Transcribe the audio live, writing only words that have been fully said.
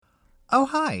Oh,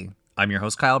 hi. I'm your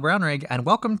host, Kyle Brownrigg, and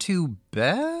welcome to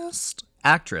Best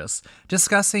Actress,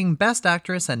 discussing Best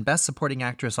Actress and Best Supporting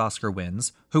Actress Oscar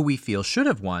wins, who we feel should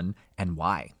have won, and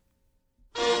why.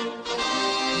 Oh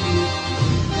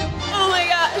my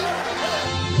gosh.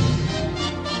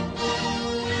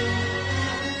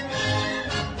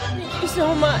 Thank you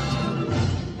so much.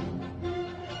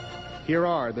 Here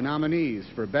are the nominees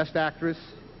for Best Actress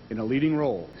in a Leading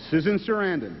Role. Susan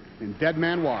Sarandon in Dead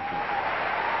Man Walking.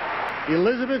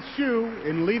 Elizabeth Shue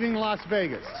in Leaving Las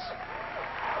Vegas.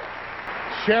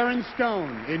 Sharon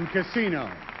Stone in Casino.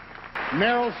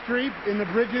 Meryl Streep in The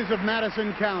Bridges of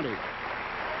Madison County.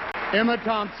 Emma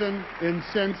Thompson in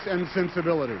Sense and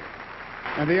Sensibility.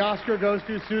 And the Oscar goes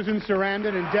to Susan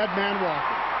Sarandon in Dead Man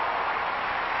Walking.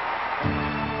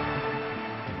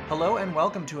 Hello and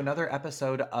welcome to another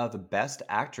episode of Best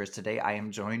Actress. Today I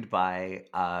am joined by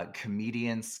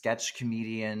comedian, sketch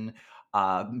comedian,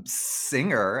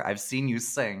 singer. I've seen you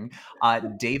sing.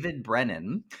 David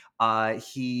Brennan.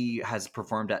 He has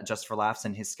performed at Just for Laughs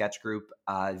in his sketch group,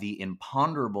 The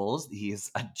Imponderables. He's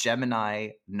a Gemini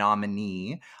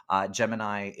nominee.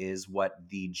 Gemini is what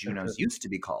the Junos used to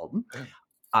be called.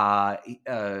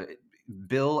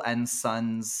 Bill and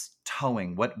Sons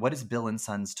Towing. What is Bill and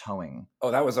Sons Towing? Oh,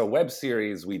 that was a web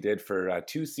series we did for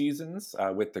 2 seasons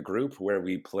with the group where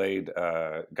we played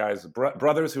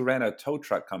brothers who ran a tow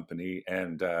truck company,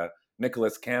 and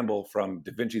Nicholas Campbell from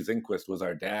Da Vinci's Inquest was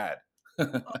our dad.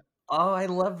 Oh, I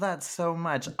love that so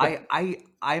much.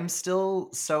 I'm still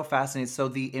so fascinated. So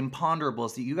the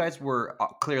Imponderables, you guys were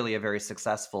clearly a very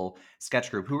successful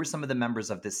sketch group. Who were some of the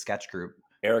members of this sketch group?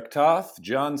 Eric Toth,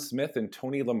 John Smith, and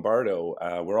Tony Lombardo.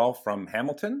 We're all from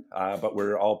Hamilton, but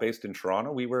we're all based in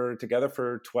Toronto. We were together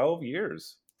for 12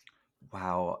 years.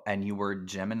 Wow. And you were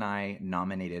Gemini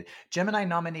nominated. Gemini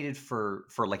nominated for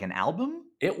like an album?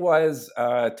 It was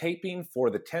taping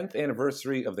for the 10th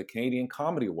anniversary of the Canadian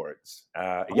Comedy Awards.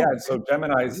 So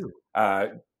Gemini's,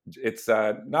 it's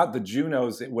not the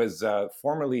Junos. It was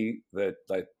formerly the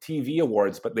TV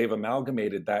Awards, but they've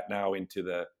amalgamated that now into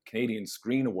the Canadian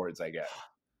Screen Awards, I guess.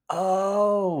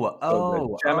 So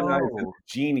the Geminis and the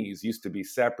Genies used to be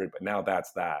separate, but now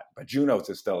that's that. But Junos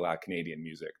is still Canadian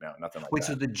music now, nothing like that. Wait,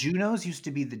 so the Junos used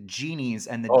to be the Genies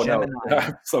and the Gemini... No.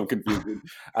 I'm so confused.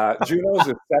 Junos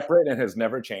is separate and has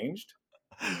never changed.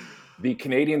 The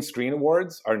Canadian Screen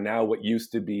Awards are now what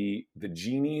used to be the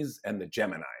Genies and the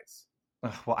Geminis.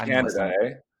 Well, I'm Canada,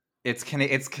 eh? It's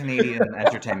Canadian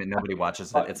entertainment. Nobody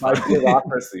watches it. It's my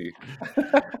bureaucracy.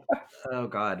 Oh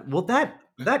God. Well, that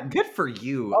good for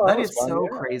you. That is fun, so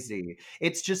crazy.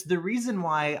 It's just the reason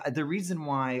why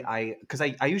because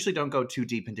I usually don't go too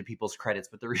deep into people's credits,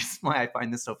 but the reason why I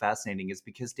find this so fascinating is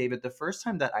because, David, the first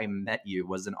time that I met you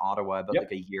was in Ottawa about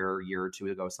like a year or two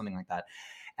ago, something like that.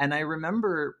 And I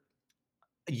remember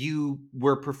you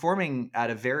were performing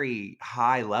at a very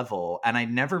high level, and I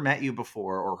never met you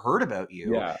before or heard about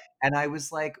you. Yeah. And I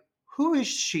was like, who is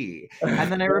she? And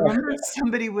then I remember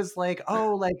somebody was like,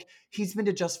 oh, like he's been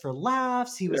to Just for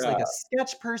Laughs. He was like a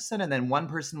sketch person. And then one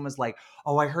person was like,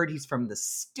 oh, I heard he's from the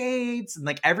States. And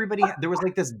like everybody, there was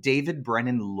like this David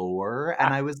Brennan lore.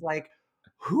 And I was like,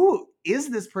 who is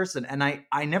this person? And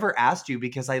I never asked you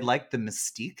because I liked the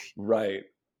mystique. Right.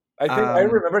 I think I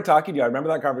remember talking to you. I remember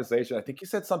that conversation. I think you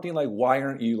said something like, why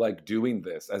aren't you like doing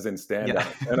this as in stand-up?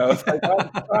 Yeah. And I was like, I'm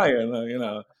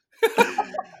trying,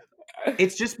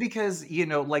 It's just because,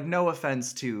 like, no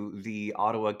offense to the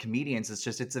Ottawa comedians.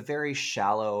 It's a very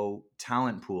shallow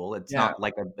talent pool. It's not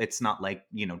like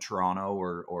Toronto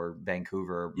or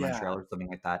Vancouver or Montreal or something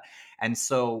like that. And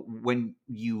so when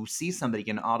you see somebody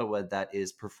in Ottawa that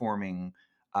is performing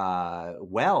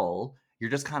well, you're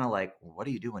just kind of like, what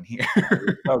are you doing here?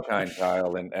 You're so kind,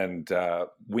 Kyle. And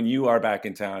when you are back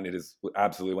in town, it is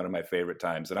absolutely one of my favorite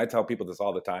times. And I tell people this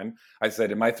all the time. I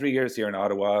said, in my 3 years here in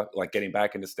Ottawa, like getting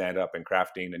back into stand-up and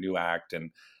crafting a new act,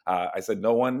 and I said,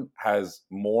 no one has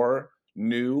more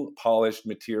new, polished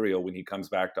material when he comes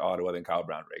back to Ottawa than Kyle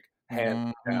Brownrigg.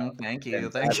 Hands down. Thank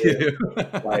you.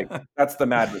 Like, that's the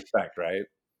mad respect, right?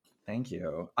 Thank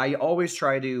you. I always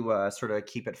try to sort of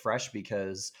keep it fresh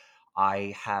because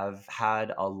I have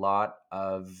had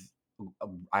I've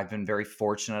been very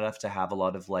fortunate enough to have a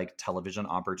lot of like television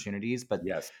opportunities, but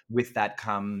with that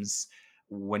comes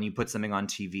when you put something on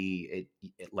TV,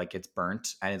 it like it's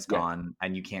burnt and it's gone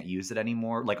and you can't use it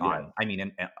anymore. Like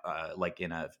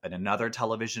in another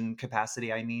television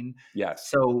capacity, I mean. Yes.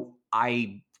 So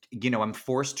I'm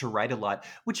forced to write a lot,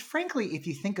 which frankly, if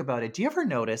you think about it, do you ever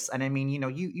notice, and I mean,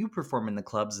 you perform in the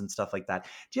clubs and stuff like that.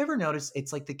 Do you ever notice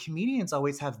it's like the comedians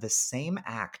always have the same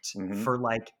act for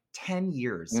like 10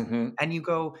 years. And you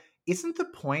go, isn't the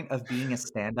point of being a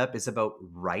stand-up is about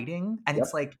writing? And Yep.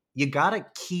 it's like, you gotta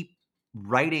keep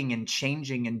writing and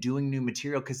changing and doing new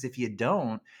material, because if you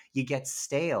don't, you get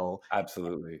stale.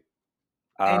 Absolutely.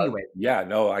 Anyway. Yeah,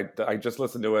 no, I just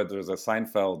listened to it. There was a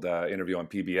Seinfeld interview on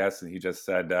PBS, and he just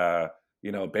said,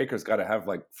 Baker's got to have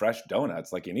like fresh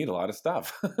donuts. Like you need a lot of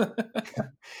stuff.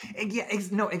 Yeah,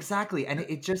 no, exactly. And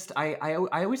it just, I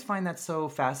always find that so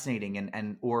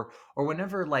fascinating, or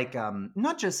whenever, like,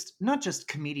 not just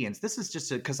comedians. This is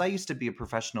just because I used to be a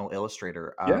professional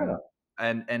illustrator, Yeah,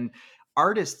 and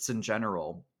artists in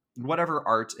general, whatever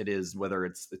art it is, whether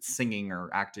it's singing or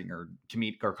acting or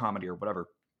comedy or whatever.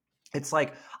 It's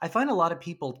like, I find a lot of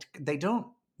people, they don't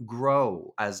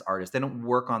grow as artists. They don't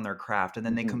work on their craft, and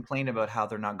then they hmm complain about how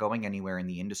they're not going anywhere in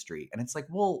the industry. And it's like,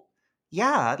 well,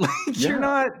 yeah, like, you're yeah,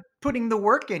 not putting the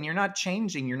work in, you're not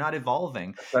changing, you're not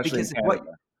evolving. especially in Because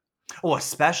Canada.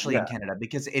 especially Yeah, in Canada,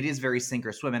 because it is very sink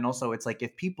or swim. And also, it's like,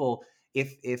 if people,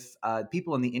 if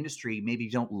people in the industry maybe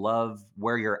don't love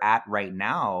where you're at right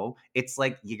now, it's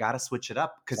like, you got to switch it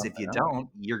up, because if something you else. don't,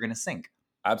 you're gonna sink.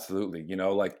 Absolutely.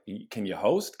 Like, can you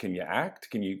host? Can you act?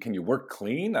 Can you work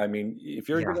clean? I mean, if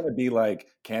you're Yeah. going to be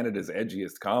like Canada's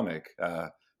edgiest comic,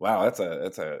 wow, that's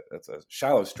a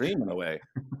shallow stream in a way.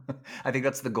 I think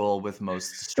that's the goal with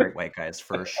most straight white guys,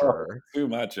 for Oh, sure. too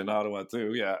much in Ottawa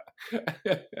too. Yeah.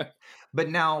 But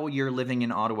now you're living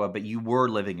in Ottawa, but you were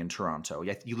living in Toronto.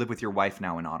 You live with your wife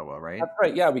now in Ottawa, right? That's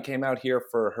right. Yeah, we came out here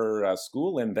for her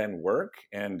school and then work,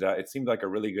 and it seemed like a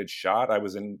really good shot. I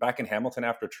was back in Hamilton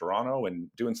after Toronto and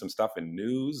doing some stuff in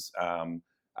news,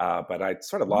 but I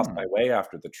sort of lost Hmm. my way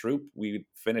after the troop. We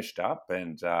finished up,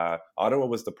 and Ottawa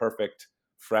was the perfect,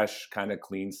 fresh, kind of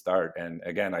clean start. And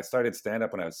again, I started stand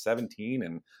up when I was 17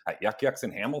 and at Yuck Yucks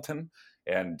in Hamilton,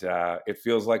 and it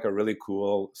feels like a really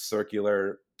cool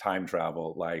circular time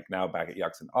travel. Like now back at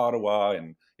Yucks in Ottawa,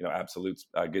 and Absolute's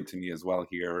good to me as well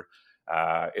here.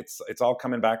 It's all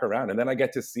coming back around, and then I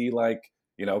get to see like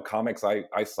comics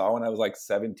I saw when I was like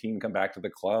 17 come back to the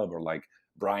club, or like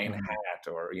Brian Mhm. Hatt,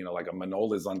 or like a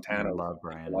Manola Zontano, Love people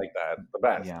Brian. like that, the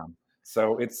best. Yeah.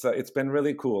 So it's been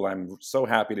really cool. I'm so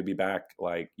happy to be back,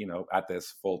 like at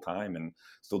this full time, and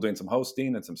still doing some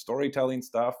hosting and some storytelling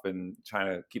stuff, and trying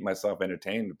to keep myself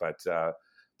entertained. But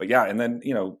yeah, and then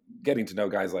getting to know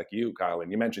guys like you, Kyle,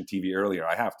 and you mentioned TV earlier.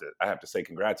 I have to say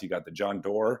congrats. You got the John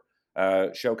Doerr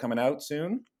show coming out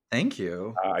soon. Thank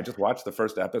you. I just watched the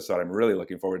first episode. I'm really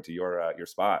looking forward to your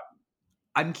spot.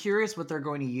 I'm curious what they're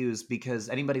going to use, because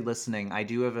anybody listening, I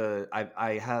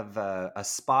have a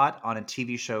spot on a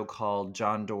TV show called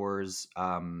John Doerr's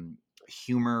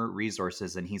Humor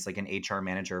Resources, and he's like an HR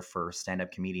manager for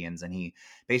stand-up comedians, and he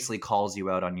basically calls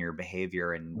you out on your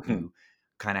behavior, and you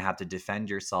kind of have to defend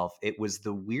yourself. It was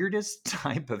the weirdest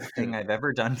type of thing I've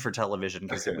ever done for television,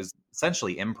 because it was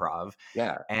essentially improv.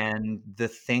 Yeah. And the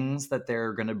things that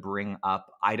they're going to bring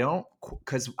up, I don't,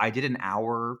 because I did an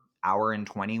hour and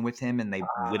 20 with him, and they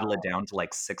whittle it down to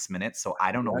like 6 minutes. So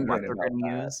I don't know what Wondering they're about going to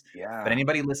that. use. But Yeah.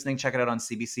 anybody listening, check it out on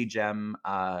CBC Gem.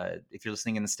 If you're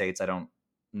listening in the States, I don't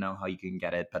know how you can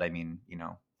get it, but I mean,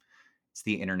 it's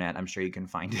the internet. I'm sure you can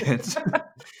find it.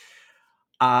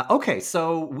 Okay,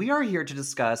 so we are here to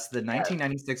discuss the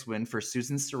 1996 win for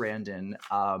Susan Sarandon.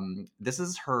 This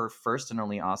is her first and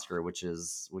only Oscar, which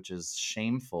is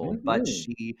shameful. But Mhm.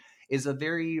 she is a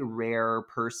very rare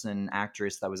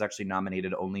actress that was actually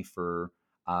nominated only for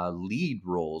lead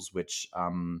roles, which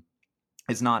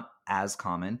is not as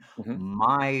common. Mhm.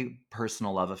 My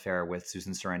personal love affair with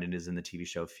Susan Sarandon is in the TV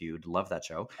show Feud. Love that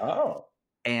show. Oh.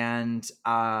 And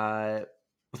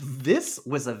this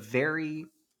was a very,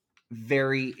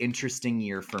 very interesting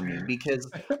year for me,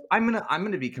 because I'm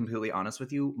gonna be completely honest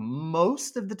with you.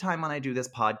 Most of the time when I do this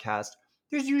podcast,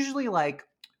 there's usually like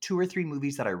 2 or 3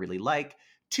 movies that I really like,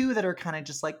 2 that are kind of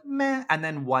just like meh, and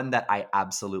then 1 that I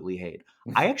absolutely hate.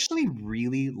 I actually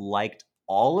really liked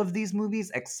all of these movies,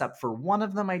 except for one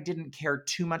of them I didn't care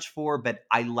too much for, but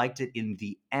I liked it in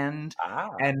the end. Ah,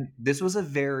 And this was a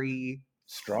very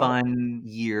strong, fun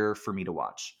year for me to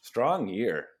watch. strong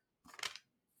year.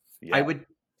 I Yeah. would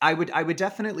I would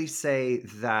definitely say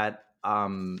that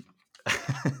I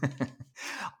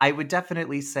would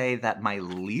definitely say that my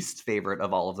least favorite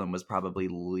of all of them was probably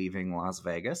Leaving Las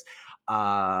Vegas.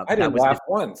 I That didn't was laugh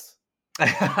once.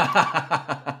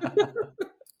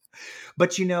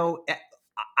 But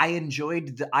I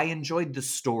enjoyed the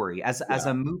story as Yeah,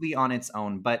 a movie on its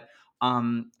own. But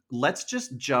let's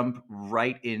just jump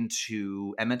right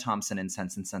into Emma Thompson and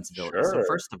Sense and Sensibility. So sure.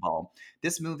 first of all,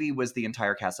 this movie was the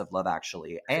entire cast of Love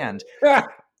Actually, and Yeah,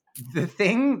 the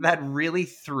thing that really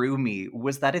threw me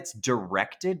was that it's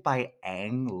directed by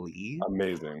Ang Lee.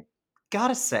 amazing.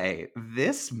 gotta say,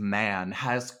 this man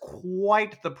has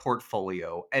quite the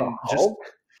portfolio, The and just Hulk?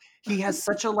 he has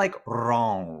such a like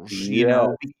range, Yeah.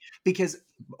 because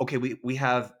okay, we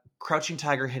have Crouching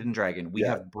Tiger, Hidden Dragon, we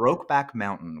Yeah. have Brokeback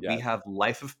Mountain, we Yeah. have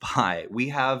Life of Pi, we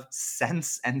have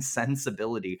Sense and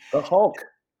Sensibility. The Hulk.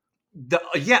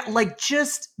 Like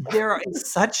just there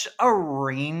is such a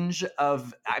range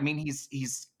of. I mean,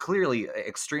 he's clearly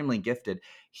extremely gifted.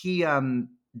 He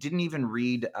didn't even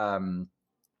read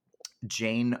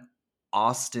Jane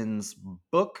Austen's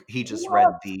book. He just read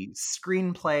What? the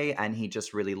screenplay and he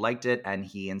just really liked it. And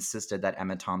he insisted that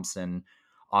Emma Thompson,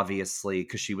 obviously,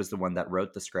 because she was the one that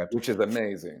wrote the script, Which is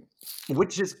amazing.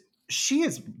 she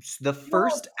is the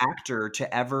first actor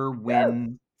to ever Yes.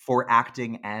 win for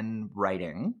acting and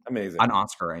writing. Amazing. An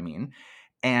Oscar, I mean.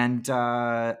 And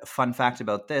fun fact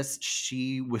about this,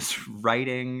 she was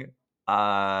writing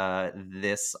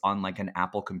this on like an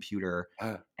Apple computer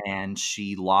and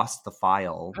she lost the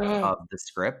file of the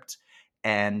script,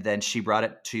 and then she brought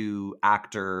it to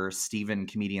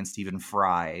comedian Stephen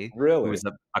Fry, Really? who is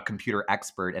a computer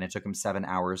expert, and it took him 7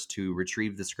 hours to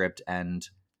retrieve the script and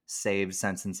save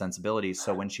Sense and Sensibility.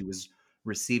 So when she was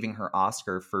receiving her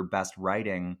Oscar for Best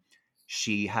Writing,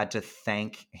 she had to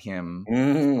thank him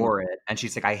for it, and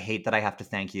she's like, I hate that I have to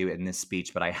thank you in this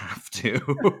speech, but I have to.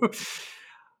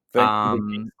 Thank you,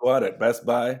 the Geek Squad at Best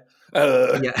Buy.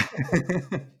 Yeah.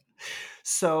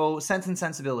 So Sense and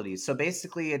Sensibility. So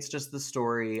basically it's just the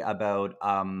story about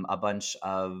a bunch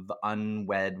of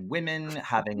unwed women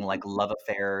having like love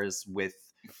affairs with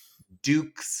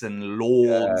dukes and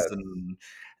lords, Yes. and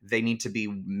they need to be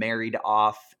married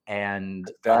off, and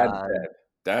Dad's dead.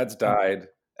 Dad's died,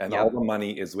 and Yep. all the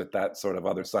money is with that sort of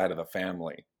other side of the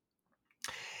family.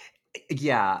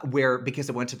 Yeah, because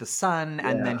it went to the son,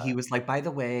 and then he was like, by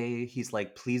the way, he's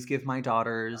like, please give my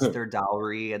daughters their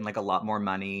dowry and like a lot more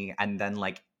money. And then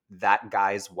like that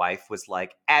guy's wife was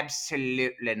like,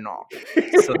 absolutely not.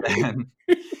 So then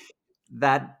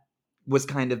that was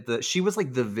kind of she was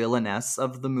like the villainess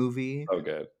of the movie. Oh,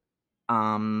 good.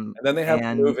 And then they have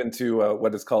to move into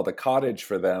what is called a cottage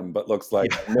for them, but looks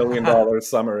like $1 million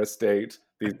summer estate.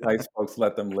 These nice folks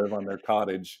let them live on their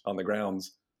cottage on the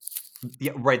grounds.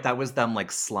 Yeah, right. That was them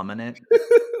like slumming it.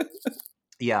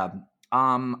 Yeah.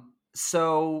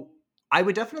 So I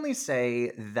would definitely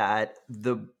say that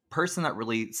the person that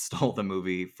really stole the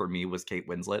movie for me was Kate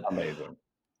Winslet. Amazing.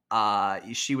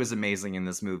 She was amazing in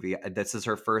this movie. This is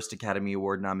her first Academy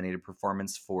Award nominated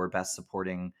performance for Best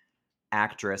Supporting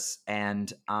Actress.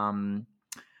 And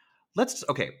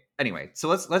anyway, so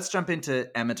let's jump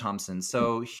into Emma Thompson.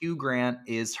 So Hugh Grant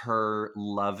is her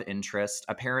love interest.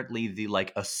 Apparently the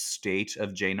like estate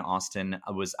of Jane Austen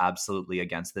was absolutely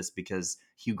against this because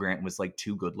Hugh Grant was like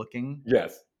too good looking.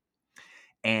 Yes.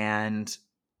 And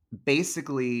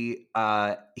basically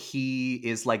he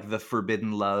is like the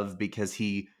forbidden love because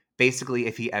he basically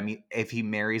if he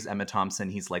marries Emma Thompson,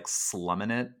 he's like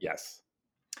slumming it. Yes.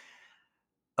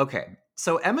 Okay.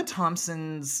 So Emma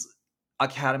Thompson's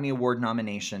Academy Award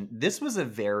nomination, this was a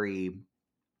very,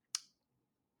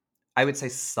 I would say,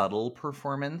 subtle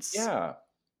performance. Yeah.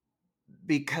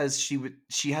 Because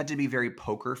she had to be very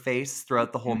poker face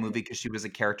throughout the whole movie because she was a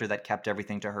character that kept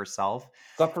everything to herself.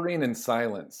 Suffering in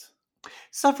silence.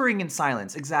 Suffering in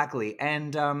silence, exactly.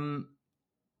 And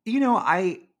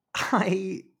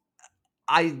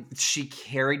she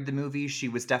carried the movie. She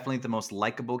was definitely the most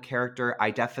likable character. I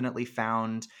definitely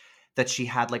found that she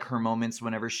had like her moments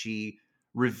whenever she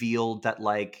revealed that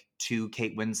like to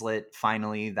Kate Winslet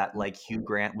finally that like Hugh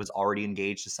Grant was already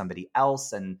engaged to somebody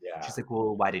else, and she's like,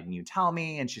 well, why didn't you tell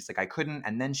me? And she's like, I couldn't.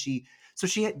 And then she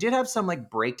did have some like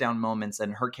breakdown moments,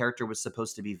 and her character was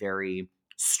supposed to be very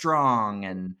strong,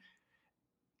 and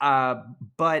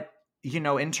but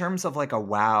in terms of like a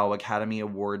wow Academy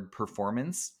Award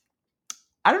performance,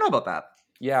 I don't know about that.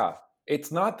 Yeah.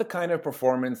 It's not the kind of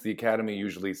performance the Academy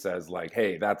usually says like,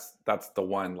 hey, that's the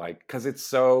one, like, because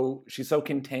she's so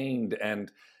contained.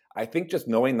 And I think just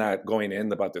knowing that going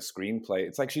in about the screenplay,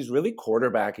 it's like she's really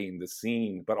quarterbacking the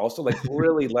scene, but also like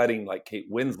really letting like Kate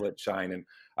Winslet shine. And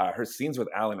her scenes with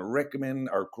Alan Rickman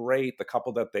are great, the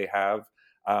couple that they have.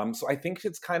 So I think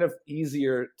it's kind of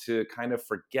easier to kind of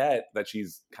forget that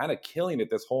she's kind of killing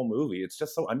it this whole movie. It's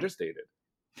just so understated.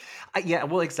 Yeah,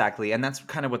 well, exactly. And that's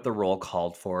kind of what the role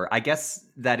called for. I guess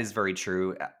that is very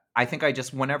true. I think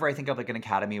whenever I think of like an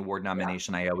Academy Award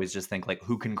nomination, I always just think like,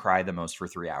 who can cry the most for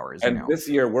 3 hours, And this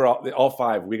year, we're all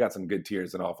five. We got some good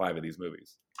tears in all five of these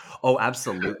movies. Oh,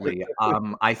 absolutely.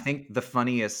 I think the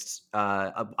funniest,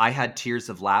 I had tears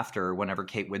of laughter whenever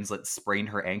Kate Winslet sprained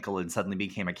her ankle and suddenly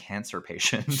became a cancer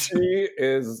patient. She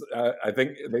is, I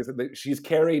think they said that she's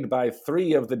carried by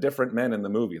 3 of the different men in the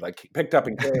movie, like picked up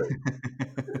and carried.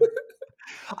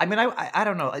 I mean, I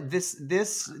don't know. This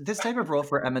type of role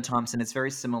for Emma Thompson is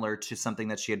very similar to something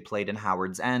that she had played in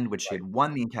Howard's End, which she had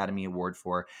won the Academy Award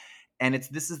for. And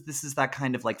this is that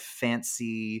kind of like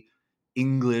fancy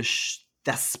English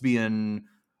thespian,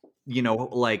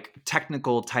 like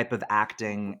technical type of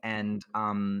acting. And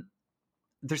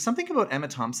there's something about Emma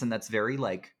Thompson that's very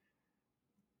like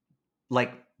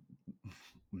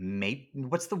mate.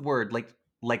 What's the word?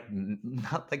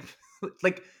 Not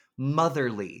like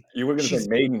motherly. You were going to say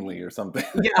maidenly or something.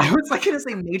 Yeah, I was like going to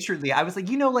say matronly. I was like,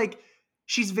 like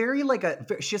she's very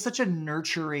she has such a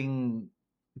nurturing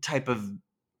type of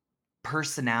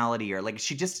personality, or like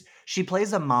she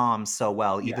plays a mom so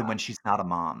well, even when she's not a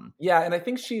mom. Yeah, and I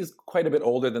think she's quite a bit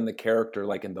older than the character,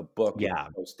 like in the book, is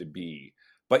supposed to be.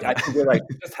 But I think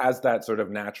she just has that sort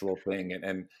of natural thing,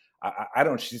 and I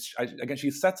don't.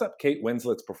 She sets up Kate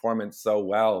Winslet's performance so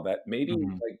well that maybe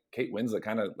like Kate Winslet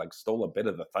kind of like stole a bit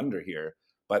of the thunder here.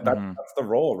 But that's the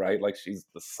role, right? Like she's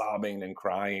the sobbing and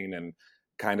crying, and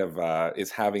kind of is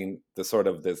having the sort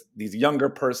of these younger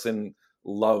person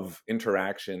love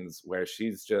interactions where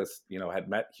she's just had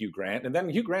met Hugh Grant, and then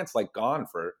Hugh Grant's like gone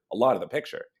for a lot of the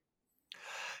picture.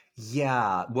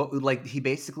 Yeah, like he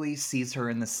basically sees her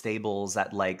in the stables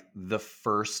at like the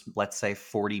first, let's say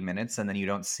 40 minutes, and then you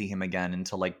don't see him again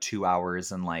until like 2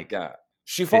 hours and like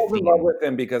she falls in love with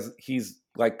him because he's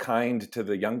like kind to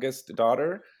the youngest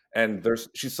daughter, and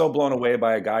she's so blown away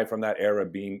by a guy from that era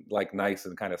being like nice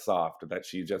and kind of soft that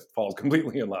she just falls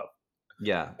completely in love.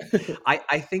 Yeah.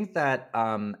 I think that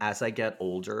as I get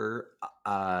older,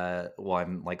 well,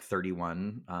 I'm like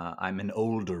 31, I'm an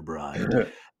older bride,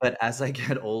 but as I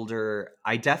get older,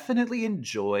 I definitely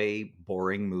enjoy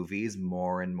boring movies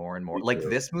more and more and more. Like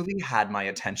this movie had my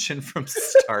attention from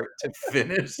start to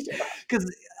finish,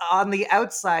 because on the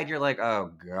outside, you're like,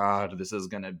 oh God, this is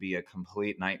going to be a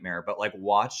complete nightmare. But like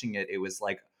watching it, it was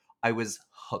like, I was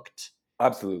hooked.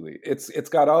 Absolutely. It's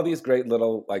got all these great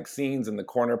little like scenes in the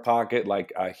corner pocket.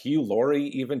 Like Hugh Laurie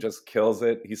even just kills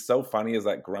it. He's so funny as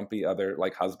that grumpy other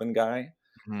like husband guy.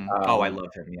 I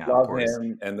love him. Yeah, love of course.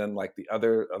 him. And then like the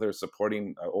other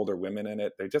supporting older women in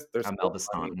it. They're Melba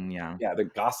Staunton, yeah. Yeah, they're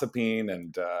gossiping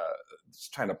and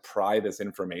just trying to pry this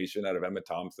information out of Emma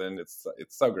Thompson. It's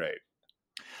so great.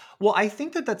 Well, I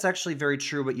think that that's actually very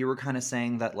true. What you were kind of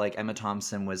saying, that like Emma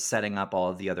Thompson was setting up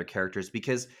all of the other characters,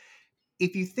 because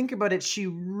if you think about it, she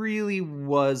really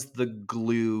was the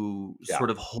glue sort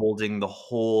of holding the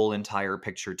whole entire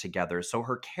picture together. So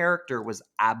her character was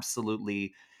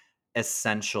absolutely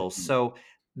essential. So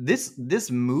this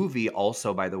movie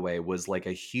also, by the way, was like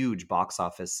a huge box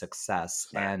office success.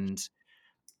 And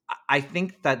I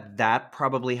think that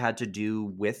probably had to do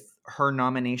with her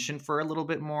nomination for a little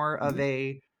bit more of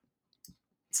a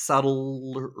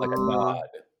subtle, like a nod.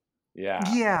 Yeah.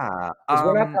 Because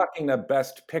we're not talking a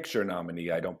Best Picture nominee,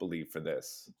 I don't believe, for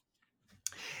this.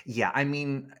 Yeah, I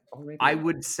mean, I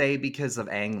would say because of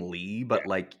Ang Lee, but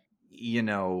like,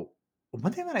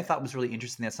 one thing that I thought was really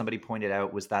interesting that somebody pointed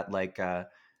out was that like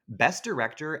Best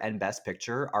Director and Best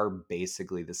Picture are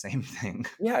basically the same thing.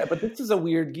 Yeah, but this is a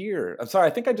weird year. I'm sorry, I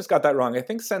think I just got that wrong. I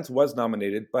think Sense was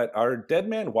nominated, but are Dead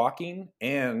Man Walking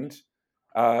and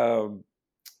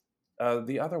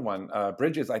the other one,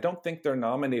 Bridges, I don't think they're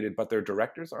nominated, but their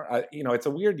directors are. It's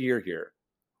a weird year here.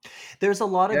 There's a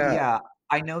lot of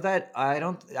I know that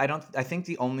I think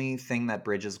the only thing that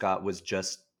Bridges got was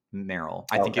just Meryl.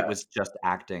 I think it was just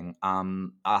acting.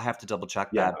 I'll have to double check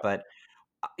that, but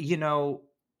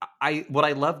what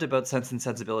I loved about Sense and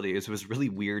Sensibility is it was really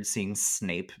weird seeing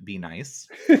Snape be nice.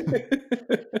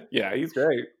 Yeah, he's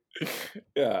great.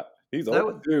 Yeah. He's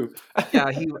old too. Yeah,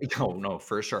 no,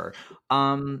 for sure.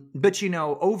 But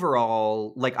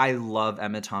overall, like I love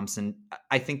Emma Thompson.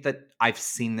 I think that I've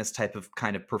seen this type of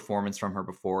kind of performance from her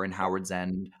before in Howard's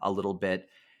End a little bit,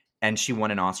 and she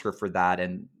won an Oscar for that.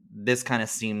 And this kind of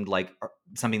seemed like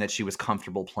something that she was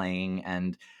comfortable playing,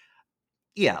 and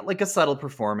like a subtle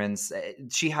performance.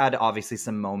 She had obviously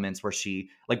some moments where she,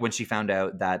 like when she found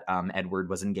out that Edward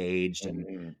was engaged,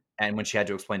 and when she had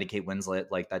to explain to Kate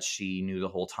Winslet like that she knew the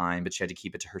whole time, but she had to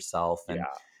keep it to herself. And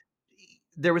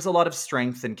there was a lot of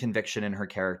strength and conviction in her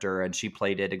character, and she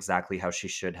played it exactly how she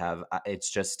should have. It's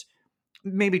just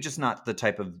maybe just not the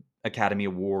type of Academy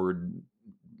Award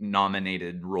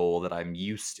nominated role that I'm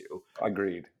used to.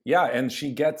 Agreed. Yeah, and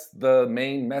she gets the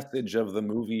main message of the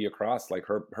movie across, like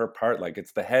her part, like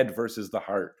it's the head versus the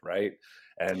heart, right?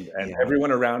 And Yeah.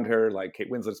 everyone around her, like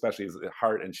Kate Winslet especially, is the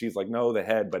heart, and she's like, no, the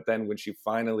head. But then when she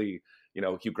finally,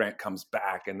 Hugh Grant comes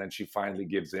back, and then she finally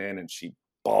gives in, and she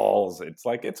balls. It's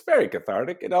like it's very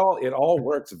cathartic. It all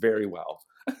works very well.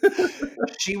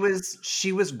 She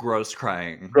was gross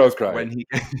crying Gross crying. when he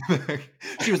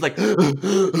she was like it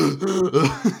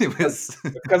was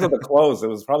It's because of the clothes. It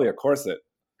was probably a corset.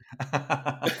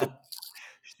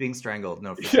 she's being strangled.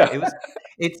 No, for sure. Yeah.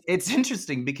 It's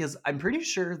interesting because I'm pretty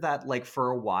sure that like for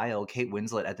a while Kate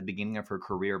Winslet at the beginning of her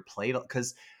career played,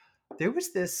 because there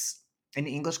was this in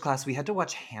English class we had to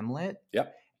watch Hamlet.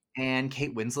 Yep. And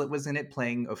Kate Winslet was in it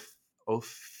playing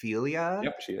Ophelia.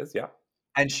 Yep, she is. Yeah.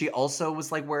 And she also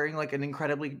was like wearing like an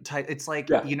incredibly tight. It's like,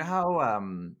 Yeah. you know how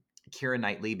Keira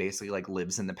Knightley basically like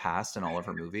lives in the past in all of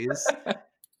her movies.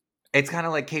 It's kind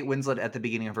of like Kate Winslet at the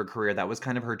beginning of her career. That was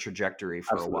kind of her trajectory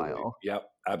for Absolutely. a while. Yep,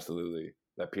 absolutely.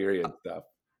 That period stuff.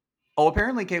 Oh,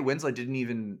 apparently Kate Winslet didn't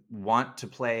even want to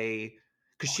play,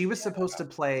 because she was supposed to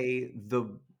play the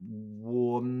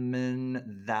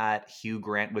woman that Hugh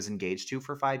Grant was engaged to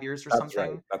for 5 years or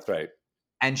something. Right. That's right.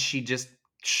 And she just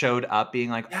showed up being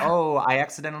like, Yeah. oh, I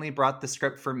accidentally brought the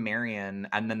script for Marion.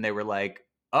 And then they were like,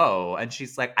 oh, and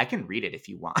she's like, I can read it if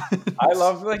you want. I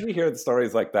love like you hear the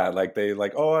stories like that. Like they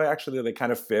like, oh, actually they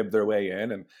kind of fibbed their way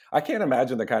in. And I can't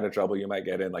imagine the kind of trouble you might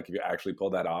get in, like if you actually pull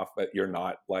that off, but you're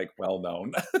not like well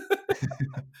known.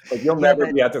 Like you'll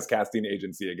never be at this casting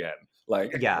agency again.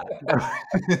 Like yeah.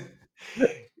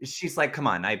 She's like, come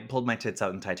on, I pulled my tits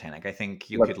out in Titanic. I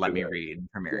think you could let me read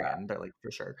for Marion. They're like,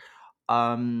 for sure.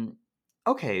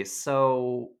 Okay,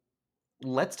 so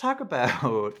let's talk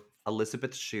about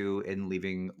Elizabeth Shue in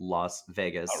Leaving Las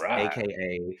Vegas,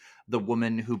 aka the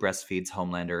woman who breastfeeds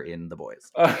Homelander in The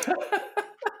Boys.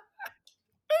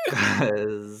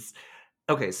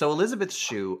 Okay, so Elizabeth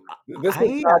Shue. This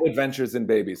is Bad Adventures in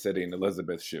Babysitting,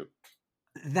 Elizabeth Shue.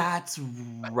 That's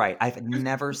right. I've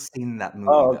never seen that movie.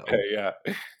 Oh, okay,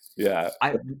 though. Yeah.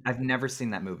 I've never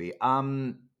seen that movie.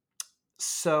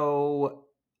 So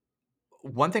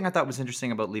one thing I thought was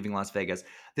interesting about Leaving Las Vegas,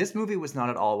 this movie was not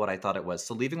at all what I thought it was.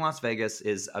 So Leaving Las Vegas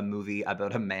is a movie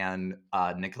about a man,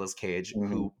 Nicolas Cage,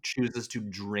 who chooses to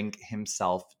drink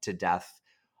himself to death,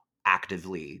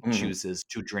 actively chooses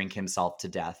to drink himself to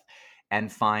death, and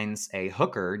finds a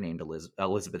hooker named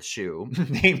Elizabeth Shue.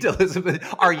 Named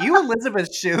Elizabeth. Are you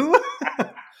Elizabeth Shue?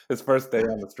 His first day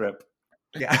on the strip.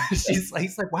 Yeah,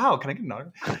 he's like, wow, can I get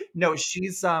another? No,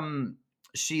 she's kind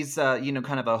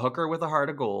of a hooker with a heart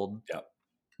of gold. Yep.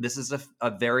 This is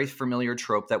a very familiar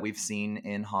trope that we've seen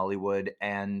in Hollywood,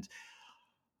 and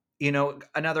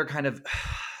another kind of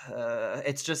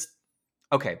it's just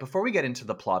okay. Before we get into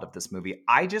the plot of this movie,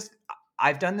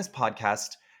 I've done this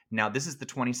podcast now. This is the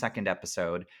 22nd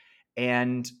episode,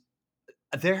 and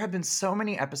there have been so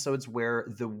many episodes where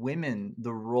the women,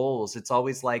 the roles, it's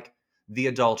always like the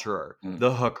adulterer,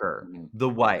 the hooker, the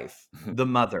wife, the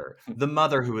mother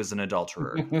who is an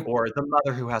adulterer, or the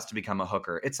mother who has to become a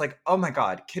hooker. It's like, oh my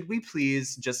God, could we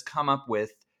please just come up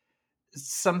with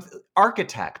some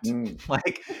architect?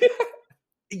 Like,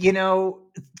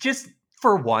 just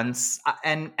for once.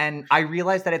 And I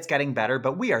realize that it's getting better,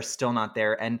 but we are still not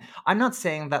there. And I'm not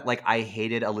saying that like I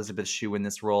hated Elizabeth Shue in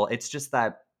this role. It's just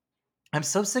that I'm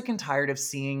so sick and tired of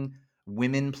seeing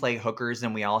women play hookers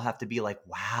and we all have to be like,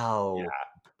 wow,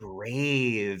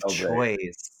 brave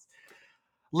choice.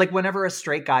 Like whenever a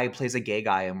straight guy plays a gay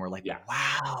guy and we're like,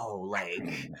 wow,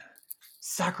 like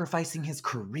sacrificing his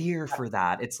career for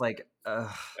that. It's like,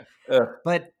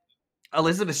 but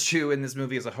Elizabeth Shue in this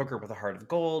movie is a hooker with a heart of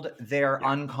gold. They're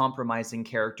uncompromising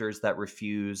characters that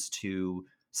refuse to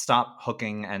stop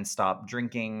hooking and stop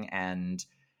drinking, and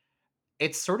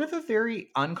it's sort of a very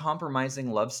uncompromising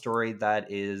love story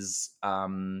that is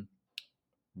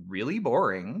really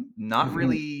boring. Not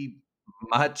really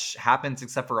much happens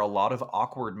except for a lot of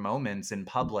awkward moments in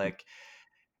public.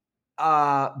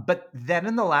 But then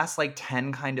in the last like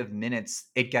 10 kind of minutes,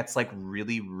 it gets like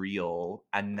really real.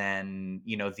 And then,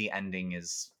 the ending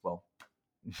is, well,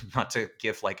 not to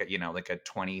give like a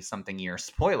 20-something year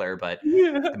spoiler, but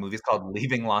the movie's called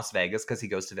Leaving Las Vegas because he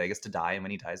goes to Vegas to die, and when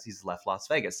he dies, he's left Las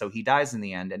Vegas. So he dies in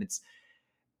the end, and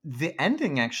the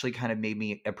ending actually kind of made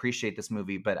me appreciate this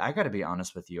movie. But I got to be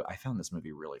honest with you, I found this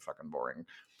movie really fucking boring.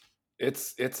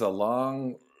 It's a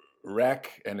long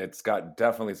wreck, and it's got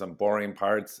definitely some boring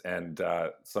parts and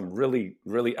some really,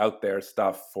 really out there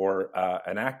stuff for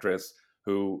an actress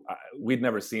who we'd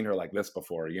never seen her like this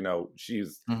before. You know,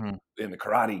 she's in the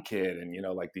Karate Kid and, you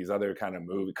know, like these other kind of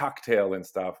movie, Cocktail and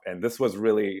stuff. And this was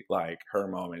really like her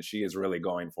moment. She is really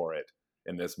going for it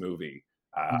in this movie.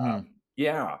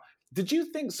 Yeah. Did you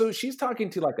think, so she's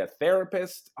talking to like a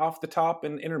therapist off the top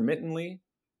and intermittently?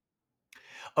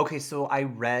 Okay, so I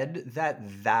read that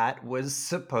that was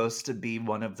supposed to be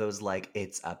one of those, like,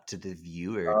 it's up to the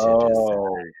viewer to decide.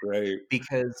 Oh, great.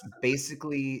 Because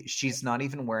basically, she's not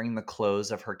even wearing the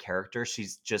clothes of her character.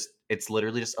 She's just, it's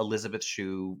literally just Elizabeth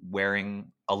Shue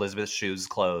wearing Elizabeth Shue's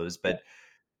clothes, but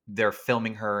they're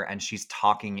filming her and she's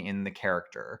talking in the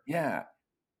character. Yeah.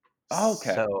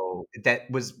 Okay. So that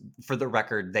was, for the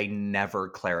record, they never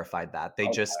clarified that. They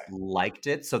just liked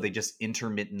it, so they just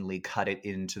intermittently cut it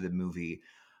into the movie.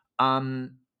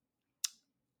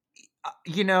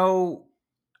 You know,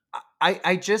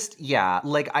 I just, yeah,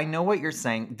 like, I know what you're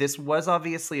saying. This was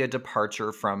obviously a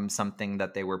departure from something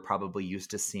that they were probably used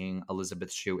to seeing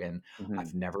Elizabeth Shue in.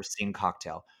 I've never seen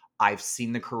Cocktail. I've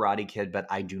seen The Karate Kid, but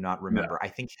I do not remember. I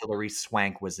think Hilary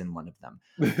Swank was in one of them.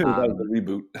 That was the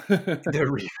reboot.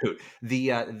 The reboot.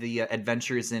 The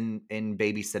Adventures in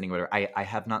Babysitting, whatever. I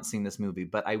have not seen this movie,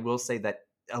 but I will say that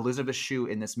Elizabeth Shue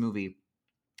in this movie,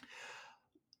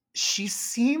 she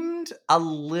seemed a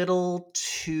little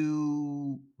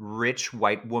too rich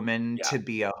white woman to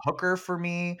be a hooker for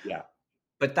me. Yeah.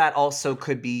 But that also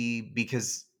could be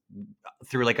because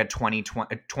through like a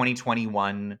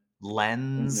 2021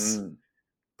 lens,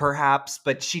 perhaps.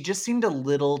 But she just seemed a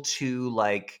little too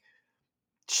like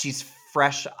she's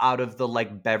fresh out of the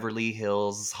like Beverly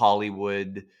Hills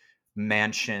Hollywood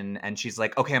mansion, and she's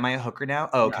like, okay, am I a hooker now?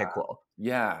 Oh, okay, cool.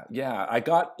 Yeah. I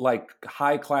got like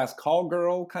high class call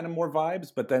girl kind of more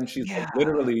vibes, but then she's like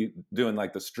literally doing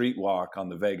like the street walk on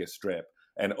the Vegas Strip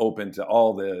and open to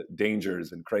all the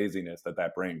dangers and craziness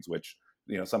that brings, which,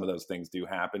 you know, some of those things do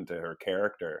happen to her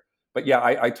character. But yeah,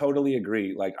 I totally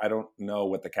agree. Like, I don't know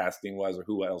what the casting was or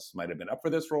who else might have been up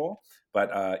for this role,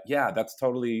 but yeah, that's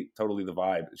totally the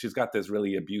vibe. She's got this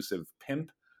really abusive pimp,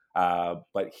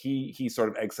 but he sort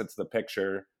of exits the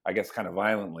picture, I guess, kind of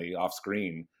violently off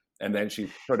screen. And then she's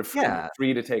sort of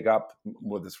free to take up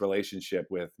with this relationship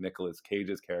with Nicolas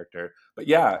Cage's character. But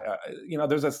yeah, you know,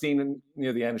 there's a scene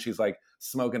near the end. She's like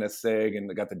smoking a cig and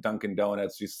they got the Dunkin'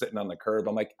 Donuts. She's sitting on the curb.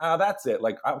 I'm like, that's it.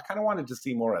 Like, I kind of wanted to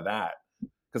see more of that.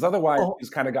 Because otherwise,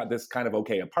 she's kind of got this kind of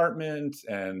okay apartment,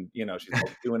 and you know, she's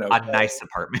like doing okay. A nice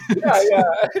apartment.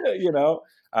 yeah, you know.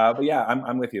 But yeah,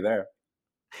 I'm with you there.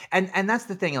 And that's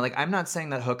the thing. Like, I'm not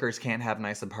saying that hookers can't have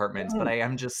nice apartments, but I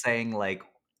am just saying, like,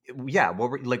 yeah,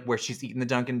 where she's eating the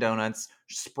Dunkin' Donuts,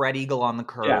 spread eagle on the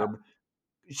curb. Yeah.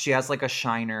 She has like a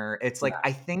shiner. It's like,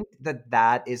 I think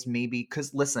that is maybe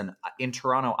because, listen, in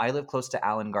Toronto, I live close to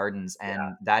Allen Gardens,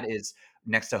 and that is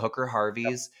next to Hooker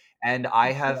Harvey's. And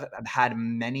I have had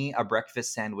many a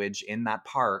breakfast sandwich in that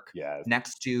park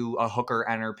next to a hooker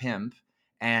and her pimp.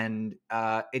 And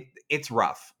it's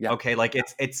rough. Yeah. Okay. Like,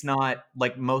 it's not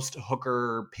like most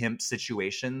hooker pimp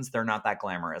situations. They're not that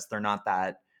glamorous. They're not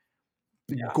that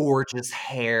gorgeous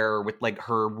hair with like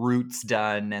her roots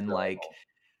done. And like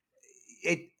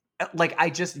it, like,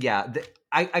 I just,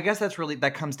 I guess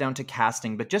that comes down to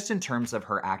casting, but just in terms of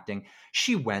her acting,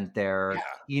 she went there,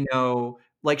 you know,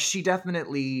 like she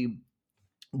definitely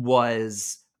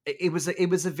was. It was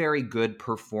a very good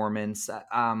performance.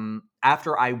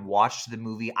 After I watched the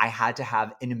movie, I had to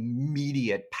have an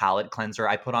immediate palate cleanser.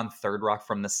 I put on Third Rock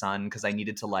from the Sun because I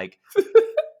needed to, like,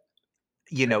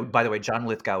 you know, by the way, John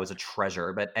Lithgow is a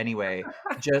treasure. But anyway,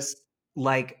 just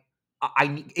like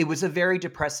it was a very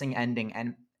depressing ending.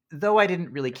 And though I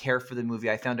didn't really care for the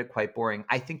movie, I found it quite boring.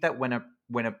 I think that when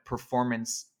a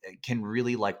performance can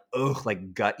really like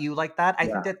gut you like that, I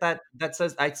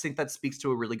think that speaks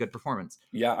to a really good performance.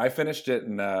 Yeah, I finished it,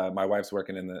 and my wife's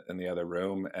working in the other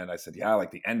room, and I said, yeah,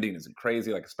 like the ending isn't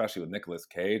crazy, like especially with Nicolas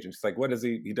Cage, and she's like, what is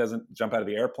he doesn't jump out of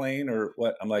the airplane or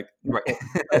what? I'm like, right.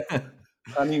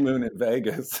 Honeymoon in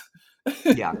Vegas.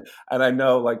 Yeah. And I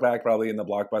know, like, back probably in the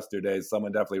Blockbuster days,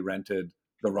 someone definitely rented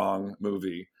the wrong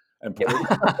movie and put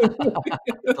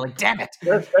it. Like, damn it,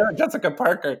 there's Jessica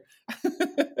Parker.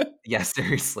 Yeah,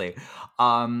 seriously.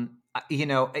 You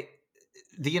know,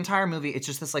 the entire movie, it's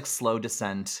just this like slow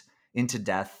descent into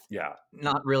death. Yeah.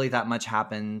 Not really that much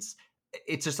happens.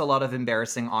 It's just a lot of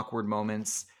embarrassing, awkward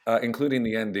moments. Including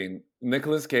the ending.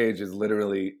 Nicolas Cage is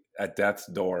literally at death's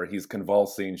door. He's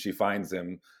convulsing. She finds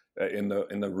him in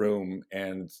the room,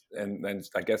 and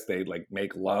I guess they like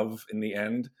make love in the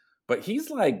end. But he's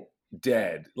like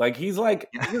dead. Like he's like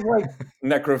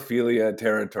necrophilia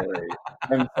territory.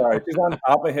 I'm sorry. She's on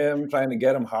top of him trying to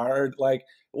get him hard. Like,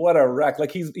 what a wreck.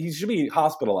 Like he should be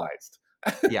hospitalized.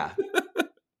 Yeah.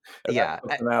 And that's Yeah.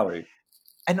 the finale.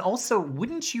 And also,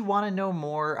 wouldn't you want to know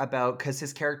more about, because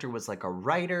his character was like a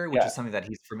writer, which Yeah. is something that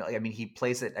he's familiar. I mean, he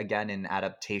plays it again in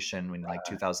adaptation in like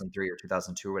 2003 or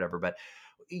 2002 or whatever. But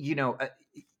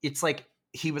it's like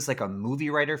he was like a movie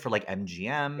writer for like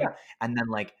MGM, Yeah. and then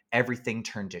like everything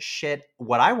turned to shit.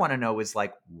 What I want to know is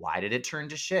like, why did it turn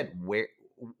to shit? Where,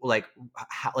 like,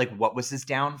 how, like, what was his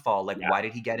downfall? Like, why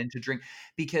did he get into drink?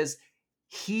 Because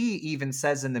he even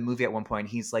says in the movie at one point,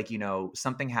 he's like,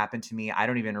 something happened to me. I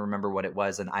don't even remember what it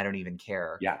was, and I don't even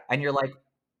care. Yeah. And you're like,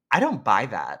 I don't buy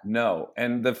that. No.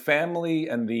 And the family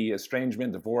and the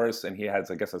estrangement, divorce, and he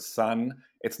has, I guess, a son.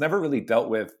 It's never really dealt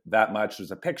with that much.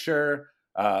 There's a picture,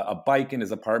 a bike in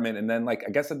his apartment. And then, like,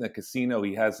 I guess in the casino,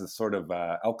 he has this sort of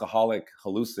alcoholic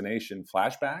hallucination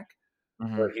flashback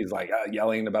where he's like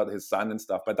yelling about his son and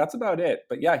stuff. But that's about it.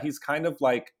 But yeah, he's kind of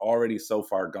like already so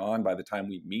far gone by the time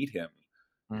we meet him.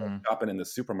 Shopping in the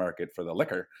supermarket for the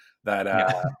liquor that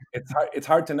it's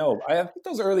hard to know. I think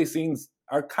those early scenes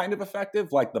are kind of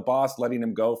effective, like the boss letting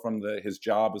him go from his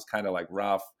job was kind of like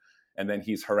rough, and then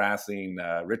he's harassing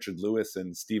Richard Lewis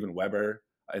and Steven Weber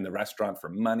in the restaurant for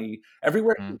money.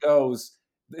 Everywhere he goes,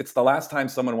 it's the last time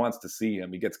someone wants to see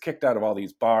him. He gets kicked out of all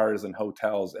these bars and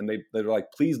hotels, and they're like,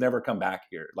 please never come back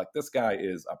here. Like, this guy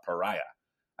is a pariah.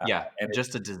 And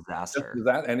just a disaster.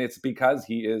 And it's because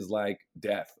he is like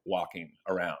death walking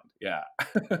around. Yeah.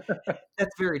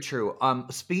 That's very true.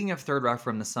 Speaking of Third Rock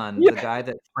from the Sun, the guy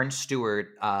that French Stewart,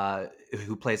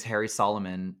 who plays Harry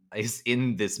Solomon, is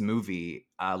in this movie,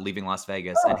 Leaving Las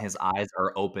Vegas, and his eyes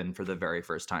are open for the very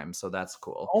first time. So that's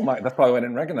cool. Oh my! That's probably why I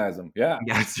didn't recognize him. Yeah.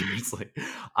 Yeah, seriously.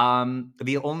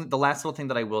 The last little thing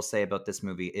that I will say about this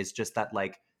movie is just that,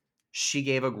 like, she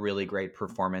gave a really great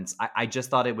performance. I just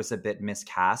thought it was a bit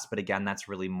miscast, but again, that's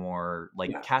really more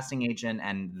like casting agent,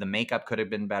 and the makeup could have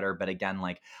been better. But again,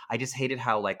 like, I just hated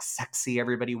how like sexy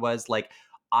everybody was. Like,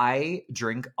 I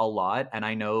drink a lot, and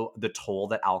I know the toll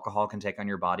that alcohol can take on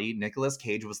your body. Nicolas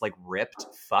Cage was like ripped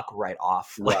fuck right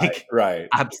off. Like, right.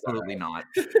 Absolutely not.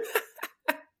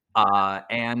 Yeah,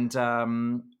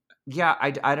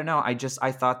 I don't know.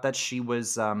 I thought that she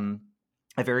was a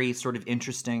very sort of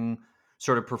interesting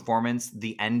sort of performance.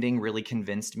 The ending really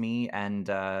convinced me, and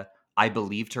I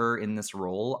believed her in this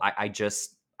role. I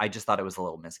just thought it was a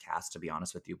little miscast, to be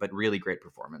honest with you, but really great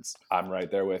performance. I'm right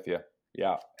there with you.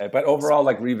 Yeah. But overall,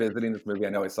 like, revisiting this movie, I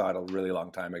know I saw it a really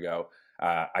long time ago.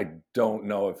 I don't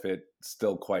know if it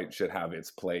still quite should have its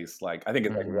place. Like, I think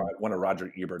it's like one of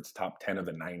Roger Ebert's top 10 of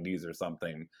the 90s or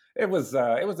something. It was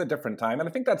a different time. And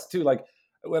I think that's too, like,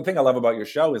 one thing I love about your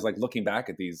show is like looking back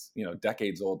at these,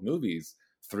 decades old movies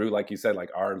through, like you said, like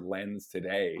our lens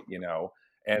today,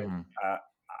 and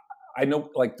I know,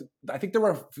 like, I think there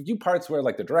were a few parts where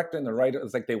like the director and the writer,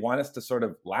 it's like they want us to sort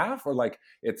of laugh, or like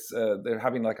it's they're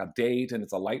having like a date and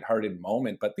it's a lighthearted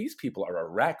moment, but these people are a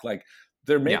wreck. Like,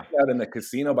 they're making out in the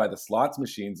casino by the slots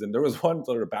machines, and there was one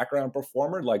sort of background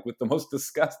performer like with the most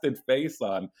disgusted face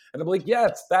on, and I'm like,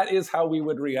 yes, that is how we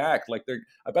would react. Like, they're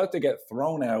about to get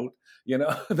thrown out,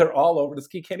 they're all over this.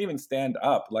 He can't even stand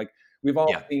up. Like, we've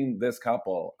all seen this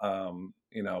couple,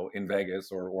 in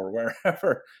Vegas or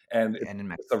wherever, and in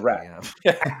Mexico, it's a wreck.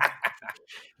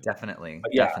 Definitely.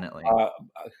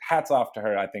 Hats off to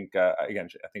her. I think again,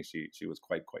 I think she was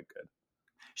quite good.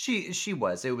 She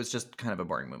was. It was just kind of a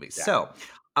boring movie. Yeah. So,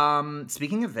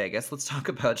 speaking of Vegas, let's talk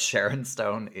about Sharon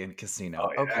Stone in Casino.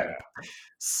 Oh, yeah. Okay.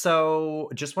 So,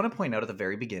 just want to point out at the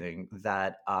very beginning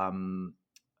that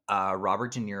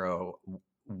Robert De Niro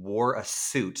wore a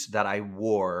suit that I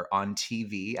wore on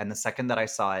TV, and the second that I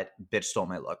saw it, bitch stole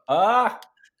my look.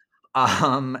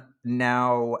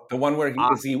 Now the one where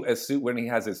is he a suit when he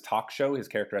has his talk show? His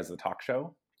character has the talk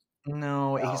show.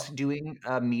 No, he's doing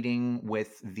a meeting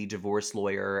with the divorce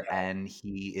lawyer, and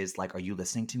he is like, "Are you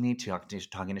listening to me?"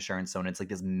 Talking to Sharon Stone. It's like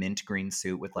this mint green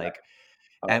suit with like,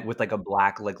 with like a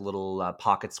black like little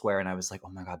pocket square, and I was like, "Oh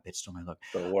my god, bitch stole my look."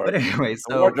 But anyway,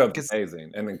 the wardrobe's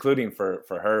amazing, and including for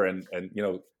her, and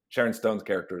Sharon Stone's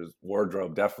character's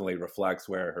wardrobe definitely reflects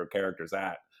where her character's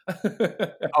at.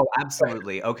 Oh,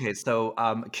 absolutely. Okay, so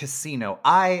Casino.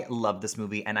 I love this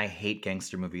movie, and I hate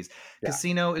gangster movies. Yeah.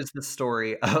 Casino is the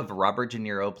story of Robert De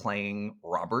Niro playing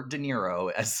Robert De Niro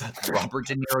as Robert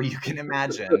De Niro you can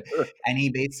imagine. And he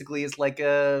basically is like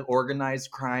a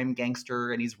organized crime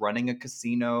gangster, and he's running a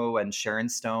casino, and Sharon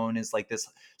Stone is like this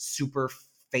super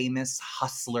famous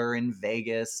hustler in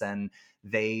Vegas, and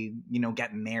they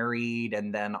get married,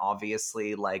 and then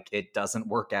obviously like it doesn't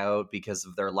work out because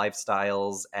of their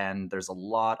lifestyles, and there's a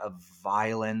lot of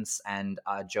violence, and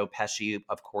Joe Pesci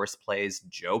of course plays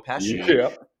Joe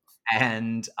Pesci.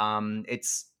 And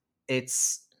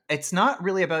it's not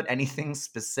really about anything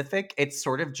specific. It's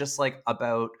sort of just like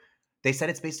about they said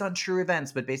it's based on true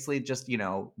events, but basically just,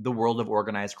 the world of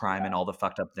organized crime and all the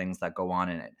fucked up things that go on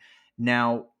in it.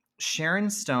 Now, Sharon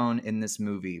Stone in this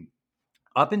movie,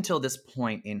 up until this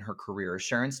point in her career,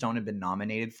 Sharon Stone had been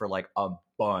nominated for like a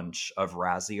bunch of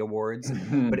Razzie Awards,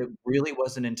 but it really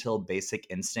wasn't until Basic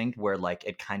Instinct where like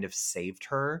it kind of saved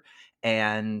her.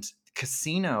 And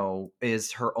Casino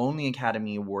is her only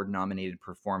Academy Award nominated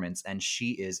performance, and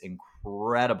she is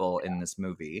incredible in this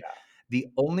movie. The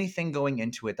only thing going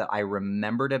into it that I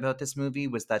remembered about this movie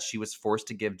was that she was forced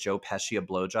to give Joe Pesci a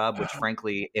blowjob, which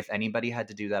frankly, if anybody had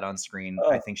to do that on screen,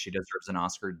 I think she deserves an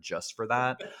Oscar just for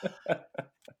that.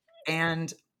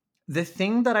 And the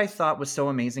thing that I thought was so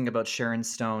amazing about Sharon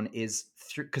Stone is,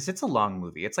 because it's a long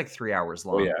movie, it's like 3 hours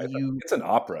long. Oh yeah, it's an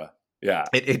opera. Yeah,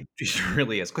 it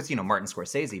really is, because Martin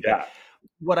Scorsese.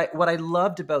 But what I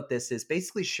loved about this is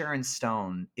basically Sharon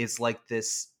Stone is like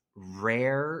this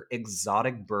rare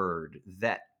exotic bird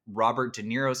that Robert De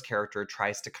Niro's character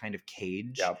tries to kind of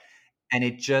cage. And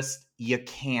it just, you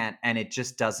can't, and it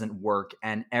just doesn't work.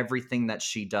 And everything that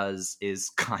she does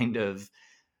is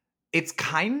it's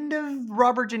kind of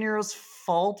Robert De Niro's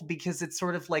fault, because it's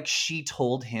sort of like she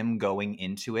told him going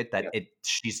into it that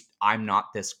I'm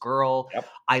not this girl.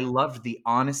 I loved the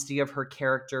honesty of her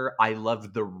character. I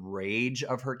loved the rage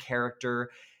of her character.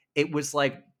 It was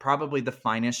like probably the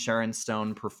finest Sharon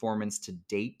Stone performance to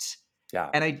date.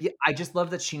 And I just love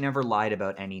that she never lied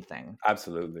about anything.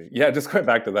 Absolutely. Yeah, just going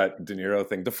back to that De Niro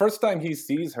thing. The first time he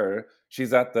sees her,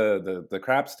 she's at the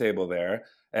craps table there,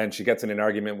 and she gets in an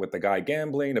argument with the guy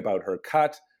gambling about her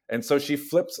cut. And so she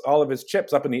flips all of his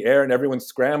chips up in the air, and everyone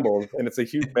scrambles, and it's a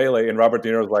huge melee. And Robert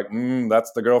De Niro's like,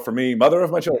 that's the girl for me, mother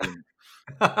of my children.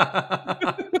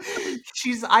 That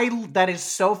is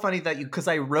so funny that because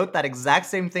I wrote that exact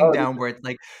same thing down, where it's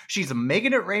like she's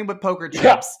making it rain with poker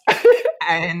chips.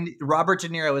 And Robert De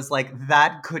Niro is like,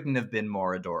 that couldn't have been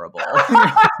more adorable.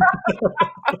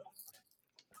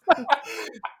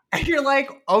 And you're like,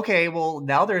 okay, well,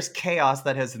 now there's chaos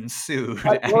that has ensued.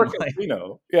 But I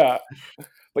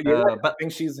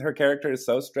think her character is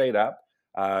so straight up.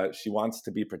 She wants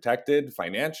to be protected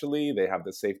financially. They have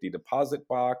the safety deposit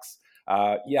box.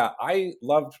 I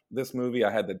loved this movie.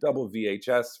 I had the double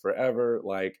VHS forever.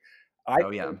 Like,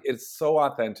 think it's so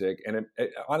authentic. And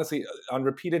it, honestly, on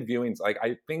repeated viewings, like,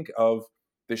 I think of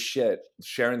the shit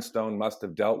Sharon Stone must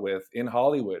have dealt with in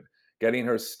Hollywood, getting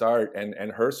her start,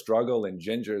 and her struggle, and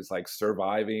Ginger's like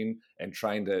surviving and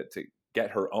trying to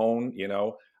get her own,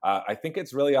 I think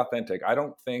it's really authentic. I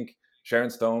don't think Sharon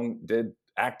Stone did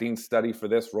acting study for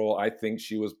this role. I think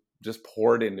she was just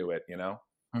poured into it,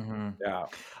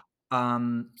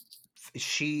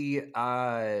 She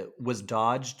was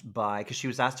dodged because she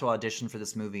was asked to audition for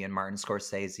this movie, and Martin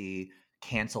Scorsese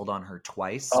canceled on her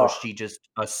twice. So she just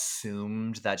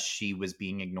assumed that she was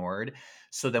being ignored.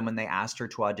 So then when they asked her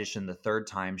to audition the third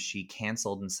time, she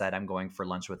canceled and said, I'm going for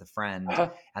lunch with a friend.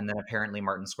 And then apparently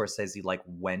Martin Scorsese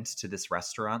went to this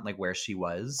restaurant where she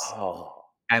was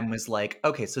and was like,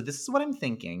 okay, so this is what I'm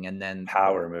thinking. And then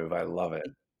power move. I love it.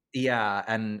 Yeah.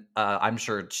 And I'm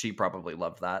sure she probably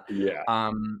loved that. Yeah.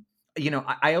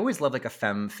 I always love a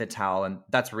femme fatale, and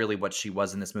that's really what she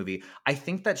was in this movie. I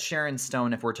think that Sharon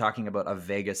Stone, if we're talking about a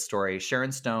Vegas story,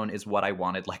 Sharon Stone is what I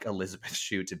wanted Elizabeth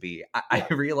Shue to be. I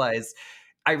realize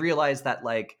that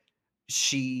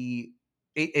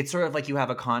it's sort of you have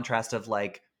a contrast of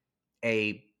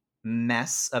a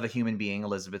mess of a human being,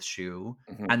 Elizabeth Shue,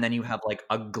 and then you have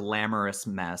a glamorous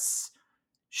mess,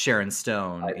 Sharon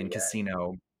Stone in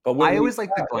Casino. But I always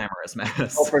like the glamorous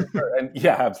mess. For sure. And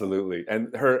absolutely. And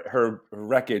her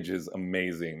wreckage is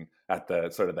amazing at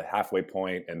the sort of the halfway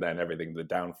point, and then everything, the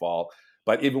downfall.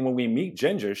 But even when we meet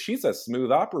Ginger, she's a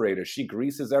smooth operator. She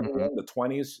greases everyone in the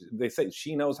 20s. They say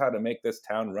she knows how to make this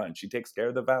town run. She takes care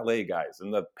of the valet guys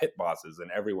and the pit bosses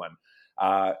and everyone.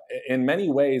 In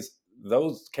many ways,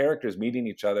 those characters meeting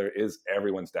each other is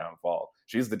everyone's downfall.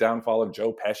 She's the downfall of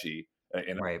Joe Pesci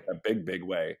in a big, big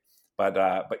way. But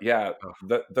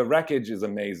the wreckage is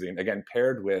amazing. Again,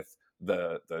 paired with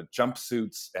the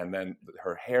jumpsuits, and then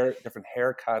her hair, different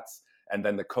haircuts, and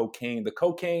then the cocaine. The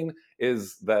cocaine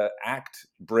is the act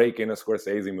break in a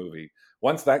Scorsese movie.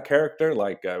 Once that character,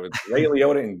 with Ray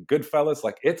Liotta in Goodfellas,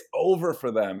 it's over for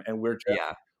them, and we're just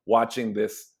watching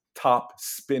this top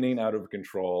spinning out of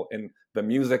control. And the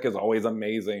music is always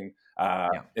amazing.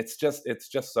 It's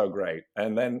just so great.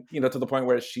 And then to the point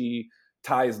where she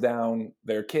ties down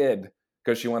their kid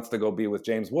because she wants to go be with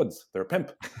James Woods, their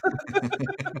pimp.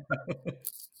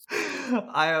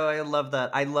 I love that.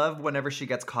 I love whenever she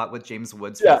gets caught with James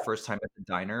Woods for the first time at the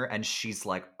diner, and she's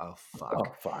like, oh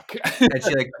fuck. And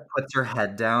she puts her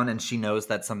head down, and she knows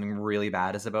that something really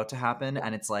bad is about to happen.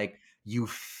 And it's you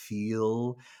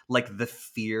feel like the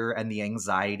fear and the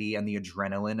anxiety and the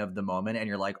adrenaline of the moment, and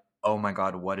you're like, oh my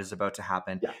God, what is about to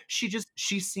happen? Yeah.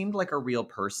 She seemed like a real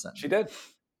person. She did.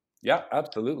 Yeah,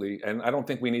 absolutely. And I don't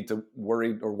think we need to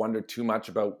worry or wonder too much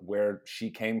about where she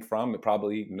came from.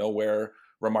 Probably nowhere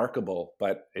remarkable,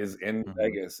 but is in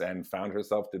Vegas and found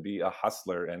herself to be a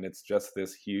hustler. And it's just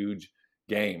this huge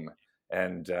game.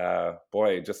 And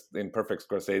boy, just in perfect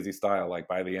Scorsese style, like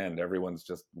by the end, everyone's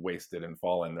just wasted and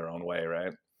fallen their own way,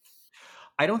 right?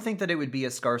 I don't think that it would be a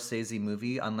Scorsese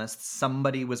movie unless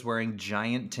somebody was wearing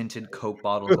giant tinted Coke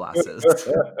bottle glasses.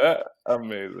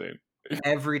 Amazing.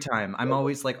 Every time. I'm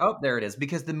always like, oh, there it is.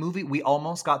 Because the movie, we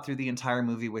almost got through the entire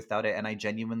movie without it. And I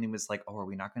genuinely was like, oh, are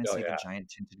we not going to see the giant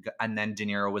tinted? And then De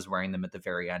Niro was wearing them at the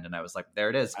very end. And I was like, there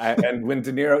it is. And when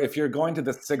De Niro, if you're going to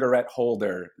the cigarette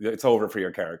holder, it's over for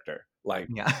your character. Like,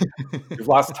 you've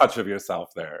lost touch of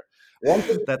yourself there. One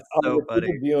thing that's so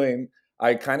funny. Viewing,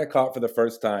 I kind of caught for the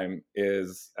first time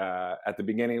is at the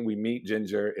beginning, we meet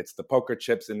Ginger. It's the poker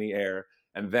chips in the air.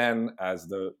 And then as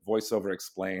the voiceover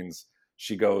explains,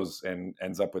 she goes and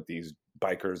ends up with these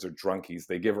bikers or drunkies.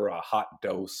 They give her a hot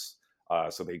dose.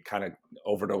 So they kind of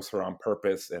overdose her on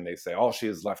purpose. And they say all she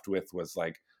is left with was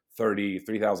like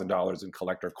 $33,000 in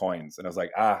collector coins. And I was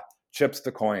like, chips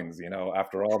to coins, you know,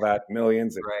 after all that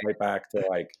millions, it's right back to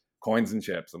like coins and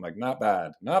chips. I'm like, not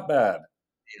bad, not bad.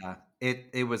 Yeah,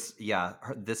 it was,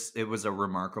 it was a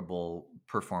remarkable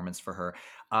performance for her.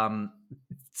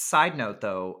 Side note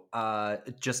though,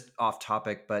 just off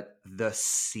topic, but the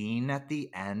scene at the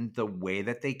end, the way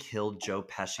that they killed Joe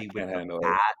Pesci with the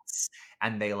bats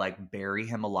and they like bury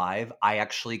him alive, I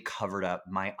actually covered up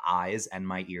my eyes and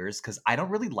my ears because I don't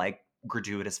really like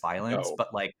gratuitous violence,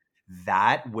 but like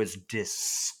that was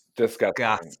disgusting.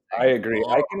 I agree.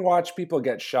 I can watch people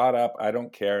get shot up. I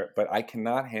don't care, but I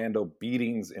cannot handle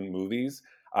beatings in movies.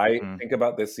 I think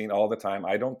about this scene all the time.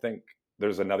 I don't think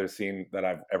there's another scene that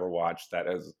I've ever watched that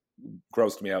has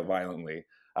grossed me out violently.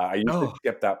 I usually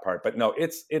skip that part, but no,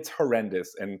 it's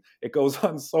horrendous and it goes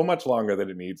on so much longer than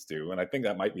it needs to. And I think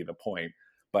that might be the point,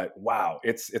 but wow,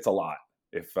 it's a lot.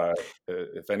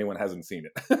 If anyone hasn't seen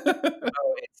it.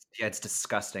 It's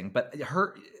disgusting, but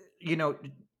her, you know,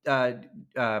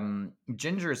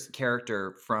 Ginger's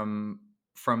character from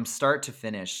start to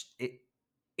finish,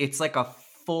 it's like a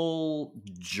full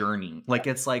journey. Like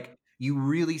it's like you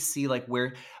really see like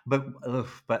where,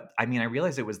 but I mean, I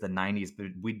realized it was the 90s, but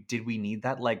did we need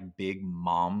that like big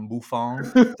mom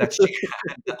bouffant that she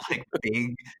had, that like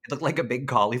big, it looked like a big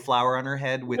cauliflower on her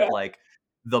head with like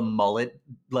the mullet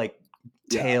like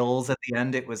tails at the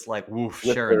end. It was like woof,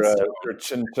 Sharon Stone. Her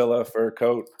chinchilla fur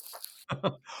coat.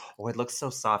 Oh, it looks so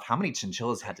soft. How many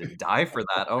chinchillas had to die for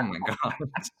that? Oh my God.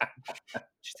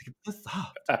 She's like, it's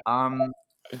soft.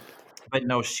 But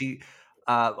no, she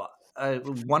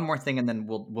one more thing and then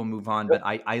we'll move on. But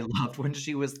I loved when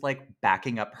she was like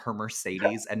backing up her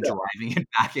Mercedes and driving it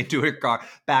back into her car,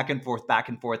 back and forth,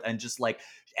 and just like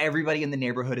everybody in the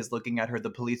neighborhood is looking at her. The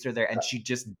police are there and she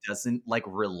just doesn't like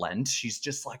relent. She's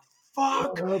just like,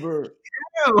 fuck. And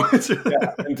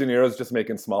De Niro's just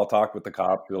making small talk with the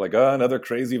cop. They're like, another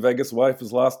crazy Vegas wife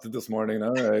is lost this morning.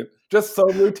 All right. Just so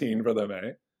routine for them,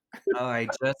 eh? I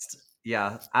just,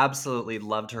 absolutely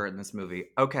loved her in this movie.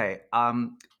 Okay.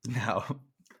 Now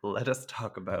let us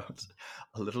talk about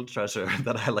a little treasure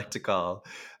that I like to call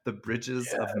the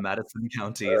Bridges of Madison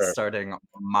County, starting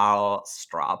Meryl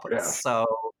Streep. So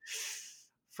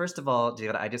first of all,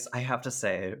 David, I have to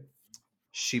say,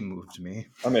 she moved me.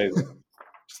 Amazing.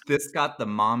 This got the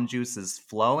mom juices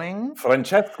flowing.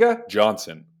 Francesca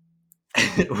Johnson.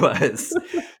 It was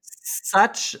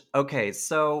such... Okay,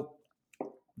 so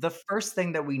the first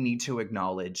thing that we need to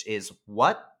acknowledge is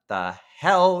what the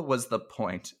hell was the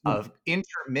point of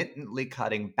intermittently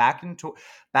cutting back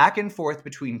and forth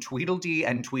between Tweedledee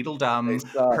and Tweedledum,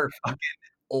 her fucking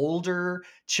older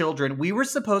children. We were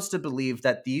supposed to believe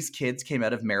that these kids came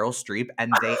out of Meryl Streep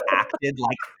and they acted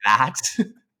like that.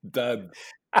 Done.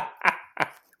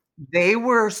 They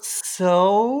were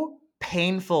so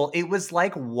painful. It was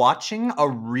like watching a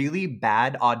really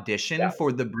bad audition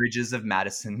for the Bridges of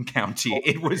Madison County.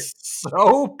 It was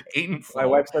so painful. My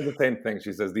wife said the same thing.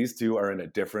 She says, these two are in a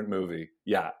different movie.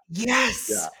 Yeah. Yes.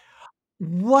 Yeah.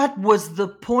 What was the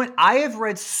point? I have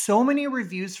read so many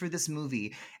reviews for this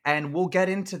movie, and we'll get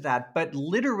into that, but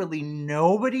literally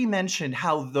nobody mentioned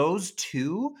how those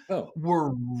two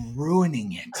were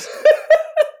ruining it.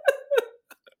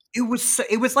 It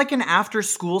was like an after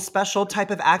school special type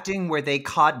of acting where they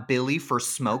caught Billy for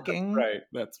smoking. Right.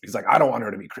 He's like, I don't want her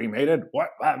to be cremated. What?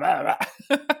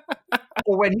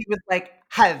 Or when he was like,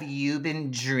 "Have you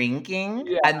been drinking?"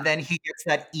 Yeah. And then he gets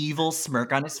that evil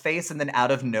smirk on his face, and then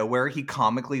out of nowhere, he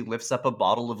comically lifts up a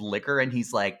bottle of liquor, and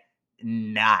he's like,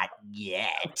 "Not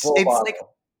yet." Full It's bottle. like,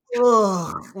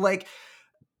 ugh, like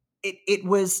it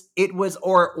was,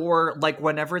 or like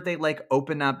whenever they like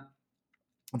open up,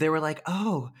 they were like,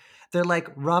 "Oh," they're like,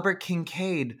 "Robert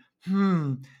Kincaid.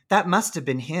 That must have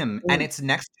been him." And it's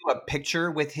next to a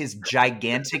picture with his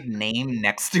gigantic name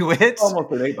next to it.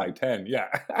 Almost an 8x10, yeah.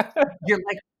 You're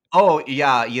like, "Oh,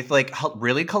 yeah, you like,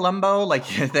 really, Columbo?"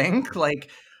 Like, you think? Like,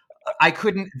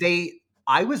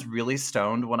 I was really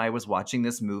stoned when I was watching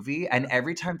this movie, and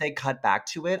every time they cut back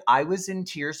to it, I was in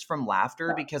tears from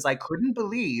laughter because I couldn't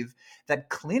believe that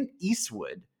Clint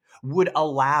Eastwood would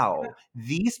allow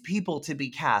these people to be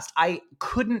cast. I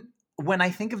couldn't when I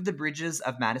think of The Bridges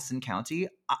of Madison County,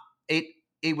 it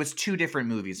it was two different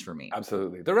movies for me.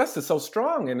 Absolutely. The rest is so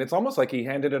strong, and it's almost like he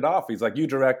handed it off. He's like, "You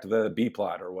direct the B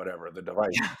plot or whatever, the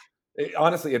device."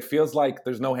 Honestly, it feels like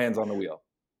there's no hands on the wheel.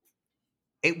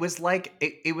 It was like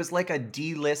a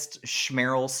D-list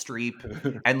Meryl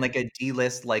Streep and like a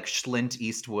D-list like Schlint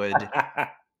Eastwood.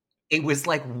 It was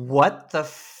like, what the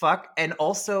fuck? And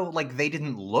also, like, they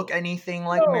didn't look anything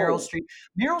like Meryl No. Streep.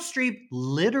 Meryl Streep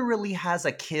literally has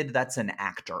a kid that's an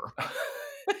actor.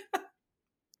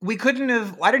 We couldn't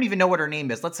have. I don't even know what her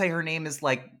name is. Let's say her name is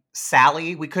like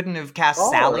Sally. We couldn't have cast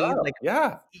Sally. Wow. Like,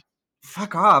 Yeah.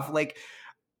 fuck off. Like,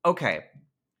 okay.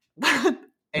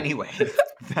 Anyway,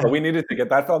 But we needed to get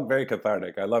that. Felt very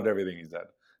cathartic. I loved everything he said.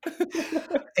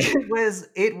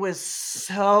 it was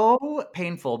so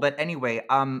painful. But anyway,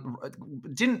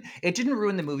 didn't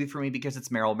ruin the movie for me because it's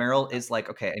Meryl. Meryl is like,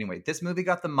 okay, anyway, this movie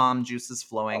got the mom juices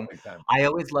flowing. Big time. I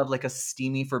always love like a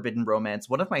steamy forbidden romance.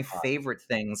 One of my favorite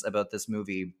things about this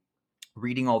movie,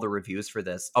 reading all the reviews for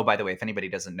this. Oh, by the way, if anybody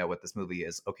doesn't know what this movie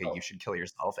is, okay, you should kill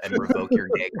yourself and revoke your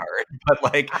gay card. But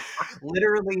like,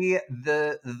 literally,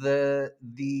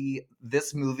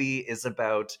 this movie is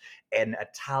about an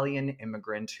Italian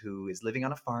immigrant who is living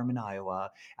on a farm in Iowa,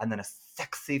 and then a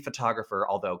sexy photographer.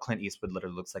 Although Clint Eastwood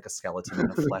literally looks like a skeleton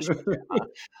in a flesh pajama.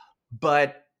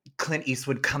 But Clint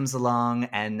Eastwood comes along,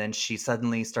 and then she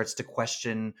suddenly starts to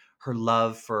question her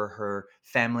love for her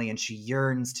family, and she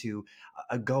yearns to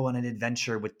go on an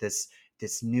adventure with this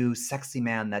new sexy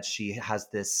man that she has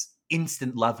this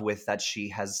instant love with, that she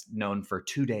has known for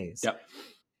 2 days. Yep.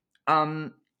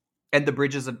 And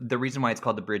the reason why it's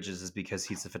called The Bridges is because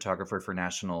he's a photographer for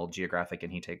National Geographic,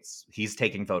 and he's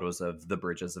taking photos of the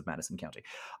bridges of Madison County.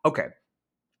 Okay.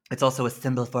 It's also a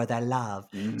symbol for their love.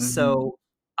 Mm-hmm. So,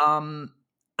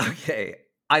 okay.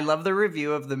 I love the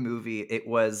review of the movie. It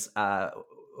was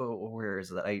where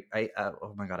is it?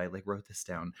 Oh my god, I like wrote this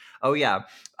down. Oh yeah.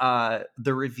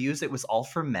 The reviews, it was all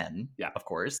for men, Yeah, of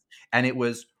course. And it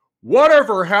was,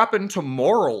 whatever happened to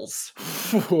morals?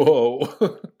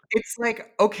 Whoa. It's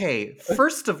like, okay,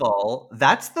 first of all,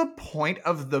 that's the point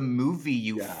of the movie,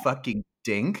 you fucking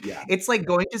dink. Yeah. It's like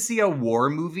going to see a war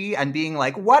movie and being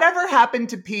like, whatever happened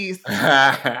to peace?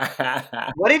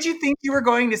 What did you think you were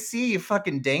going to see, you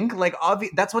fucking dink? Like,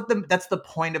 that's the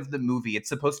point of the movie. It's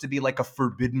supposed to be like a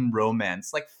forbidden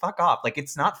romance. Like, fuck off. Like,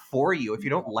 it's not for you. If you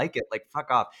don't like it, like,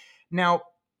 fuck off. Now,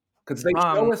 because they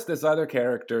show us this other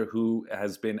character who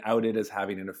has been outed as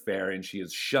having an affair, and she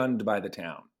is shunned by the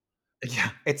town.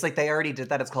 Yeah, it's like they already did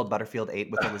that. It's called Butterfield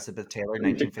 8 with Elizabeth Taylor,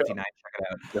 1959. Check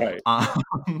it out.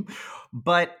 Right.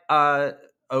 But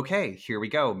okay, here we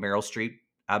go. Meryl Streep,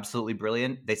 absolutely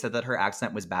brilliant. They said that her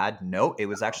accent was bad. No, it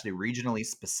was actually regionally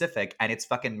specific, and it's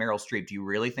fucking Meryl Streep. Do you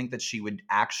really think that she would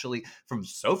actually, from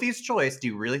Sophie's Choice, do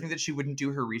you really think that she wouldn't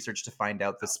do her research to find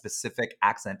out the specific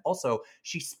accent? Also,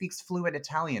 she speaks fluent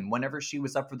Italian. Whenever she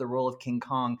was up for the role of King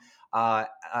Kong,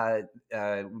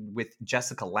 with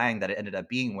Jessica Lange, that it ended up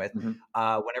being with,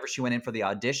 whenever she went in for the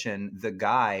audition,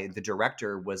 the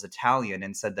director was Italian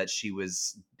and said that she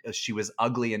was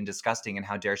ugly and disgusting, and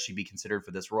how dare she be considered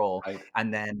for this role. Right.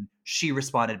 And then she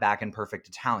responded back in perfect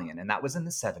Italian, and that was in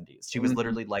the 70s. She was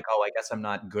literally like, oh, I guess I'm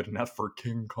not good enough for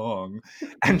King Kong.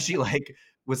 And she like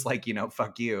was like,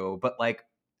 fuck you. But like,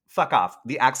 fuck off.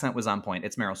 The accent was on point.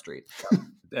 It's Meryl Streep.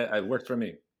 It worked for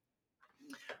me.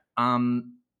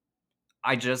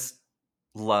 I just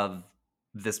love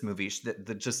this movie.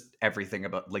 Just everything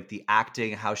about like the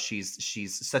acting, how she's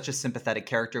such a sympathetic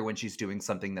character when she's doing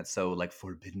something that's so like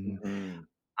forbidden.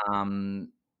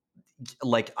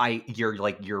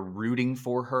 You're rooting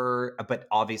for her, but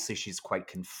obviously she's quite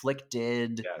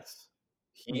conflicted. Yes.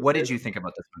 What did you think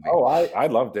about this movie? Oh, I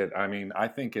loved it. I mean, I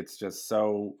think it's just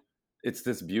so, it's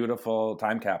this beautiful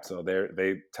time capsule.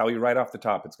 They tell you right off the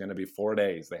top, it's going to be 4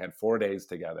 days. They had 4 days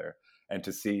together. and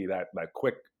to see that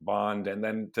quick bond, and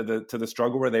then to the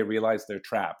struggle where they realize they're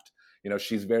trapped.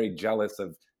 She's very jealous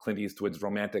of Clint Eastwood's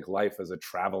romantic life as a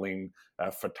traveling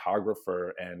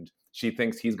photographer, and she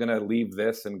thinks he's going to leave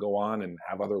this and go on and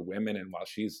have other women, and while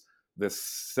she's this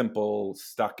simple,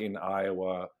 stuck in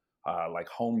Iowa like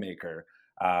homemaker.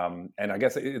 And I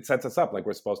guess it sets us up like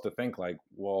we're supposed to think like,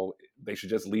 well, they should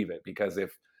just leave it, because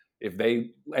if they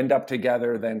end up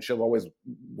together, then she'll always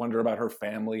wonder about her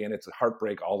family, and it's a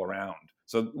heartbreak all around.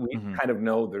 So we kind of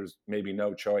know there's maybe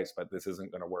no choice, but this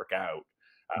isn't going to work out.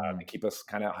 They keep us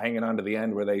kind of hanging on to the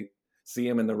end where they see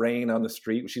him in the rain on the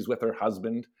street. She's with her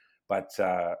husband. But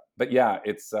yeah,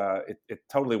 it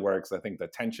totally works. I think the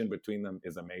tension between them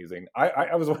is amazing.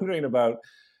 I was wondering about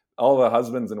all the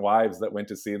husbands and wives that went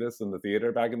to see this in the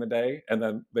theater back in the day, and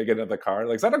then they get into the car.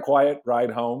 Like, is that a quiet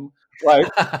ride home? Like,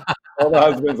 all the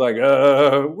husbands like,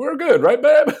 we're good, right,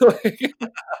 babe? Like,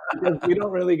 because we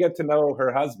don't really get to know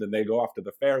her husband. They go off to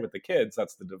the fair with the kids.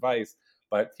 That's the device.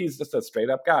 But he's just a straight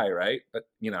up guy, right? But,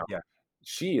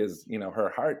 she is, her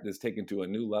heart is taken to a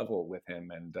new level with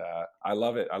him. And I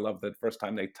love it. I love the first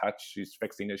time they touch, she's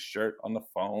fixing his shirt on the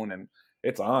phone, and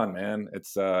it's on, man.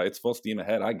 It's full steam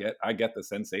ahead. I get the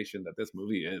sensation that this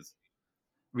movie is.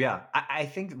 Yeah. I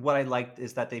think what I liked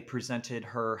is that they presented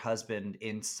her husband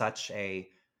in such a,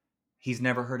 he's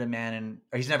never hurt a man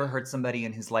or he's never hurt somebody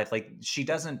in his life. Like, she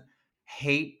doesn't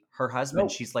hate her husband.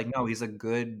 Nope. She's like, no, he's a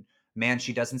good man.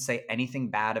 She doesn't say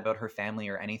anything bad about her family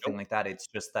or anything like that. It's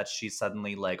just that she's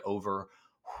suddenly like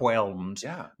overwhelmed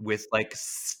with like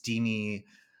steamy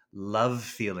love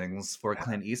feelings for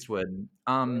Clint Eastwood.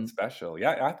 That's special.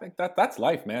 Yeah, I think that's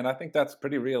life, man. I think that's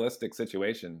pretty realistic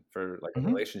situation for like a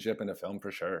relationship in a film,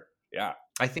 for sure. Yeah.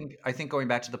 I think going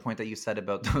back to the point that you said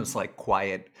about those like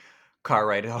quiet car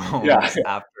ride home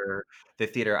after the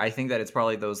theater, I think that it's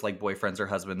probably those like boyfriends or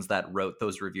husbands that wrote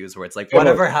those reviews where it's like,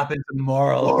 whatever happened to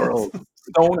morals?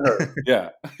 Stone her. Yeah.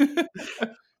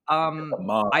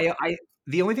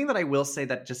 The only thing that I will say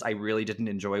that just I really didn't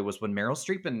enjoy was when Meryl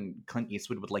Streep and Clint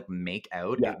Eastwood would like make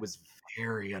out. It was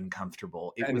very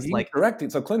uncomfortable. It was like directing.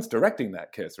 So Clint's directing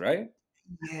that kiss, right?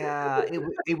 Yeah,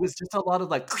 it was just a lot of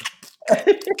like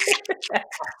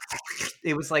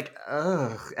it was like,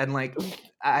 ugh. And like,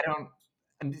 I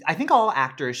think all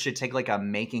actors should take like a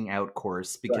making out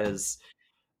course because,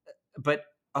 but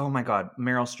oh my God,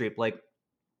 Meryl Streep, like,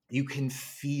 you can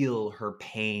feel her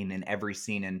pain in every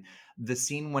scene. And the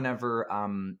scene whenever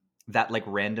that like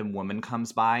random woman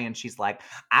comes by and she's like,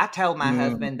 I told my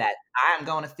husband that I'm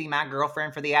going to see my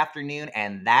girlfriend for the afternoon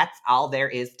and that's all there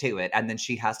is to it. And then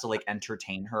she has to like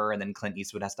entertain her, and then Clint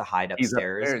Eastwood has to hide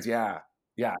upstairs.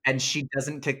 Yeah. And she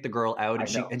doesn't kick the girl out,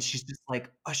 and she's just like,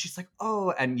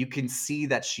 oh, and you can see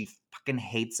that she fucking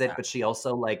hates it, but she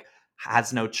also like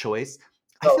has no choice.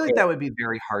 I feel like that would be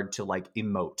very hard to like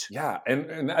emote. Yeah,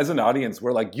 and as an audience,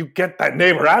 we're like, you get that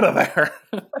neighbor out of there,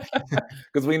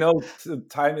 because we know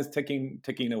time is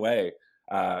ticking away.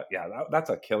 That's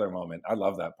a killer moment. I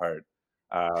love that part.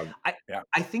 I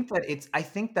think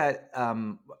that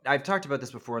I've talked about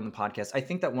this before in the podcast. I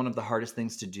think that one of the hardest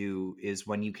things to do is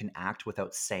when you can act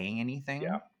without saying anything.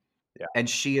 Yeah. And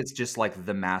she is just like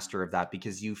the master of that,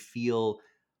 because you feel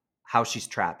how she's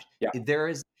trapped.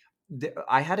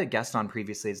 I had a guest on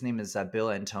previously. His name is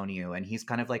Bill Antonio, and he's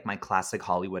kind of like my classic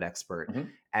Hollywood expert,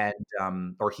 and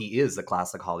or he is a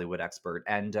classic Hollywood expert.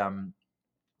 And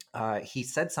he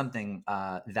said something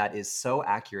that is so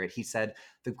accurate. He said,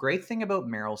 the great thing about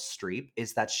Meryl Streep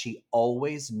is that she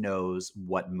always knows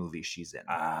what movie she's in.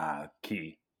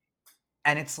 Key.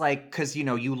 And it's like, because,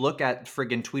 you look at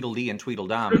friggin' Tweedledee and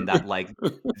Tweedledum, that like,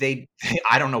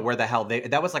 I don't know where the hell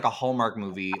that was like a Hallmark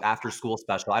movie, after school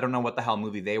special. I don't know what the hell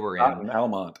movie they were in. Not in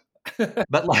Almont.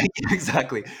 But like,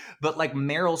 exactly. But like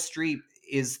Meryl Streep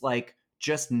is like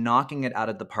just knocking it out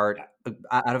of the park.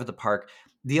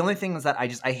 The only thing is that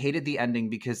I hated the ending,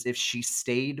 because if she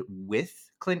stayed with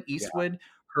Clint Eastwood,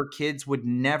 her kids would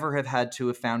never have had to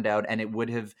have found out, and it would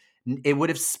have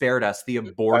spared us the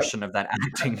abortion of that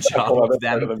acting job of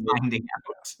them finding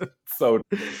out.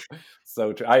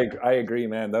 So true. I agree,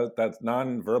 man. That's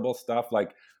non-verbal stuff.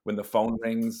 Like when the phone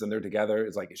rings and they're together,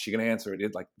 it's like, is she gonna answer it?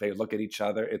 It's like they look at each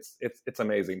other. It's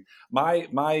amazing.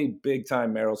 My big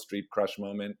time Meryl Streep crush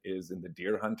moment is in The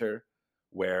Deer Hunter,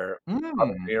 where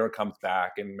Nero comes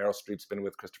back, and Meryl Streep's been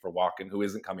with Christopher Walken, who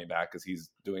isn't coming back because he's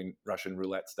doing Russian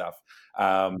roulette stuff.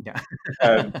 And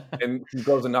he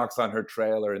goes and knocks on her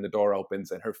trailer, and the door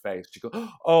opens, and her face, she goes,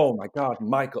 oh my God,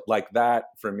 Michael. Like that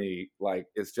for me, like,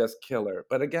 it's just killer.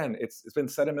 But again, it's been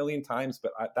said a million times,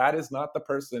 but that is not the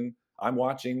person I'm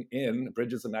watching in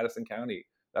Bridges of Madison County.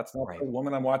 That's not the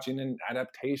woman I'm watching in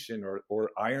Adaptation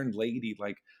or Iron Lady.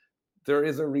 Like, there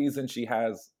is a reason she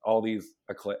has all these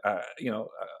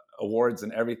awards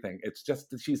and everything. It's just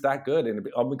that she's that good, and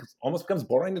it almost becomes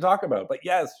boring to talk about. But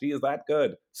yes, she is that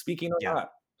good, speaking or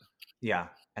not. Yeah.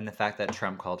 And the fact that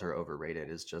Trump called her overrated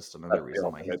is just another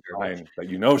reason why he's fine. But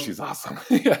she's awesome.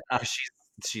 Yeah.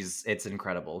 It's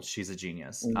incredible. She's a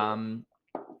genius.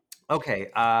 Okay,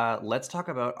 let's talk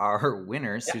about our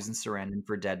winner, Susan Sarandon,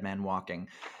 for Dead Man Walking.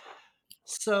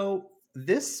 So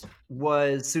this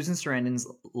was Susan Sarandon's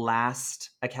last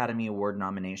Academy Award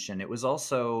nomination. It was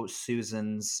also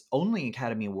Susan's only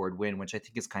Academy Award win, which I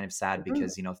think is kind of sad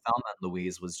because, Thelma and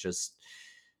Louise was just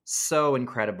so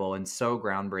incredible and so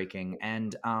groundbreaking.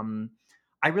 And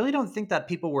I really don't think that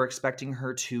people were expecting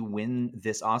her to win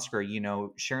this Oscar.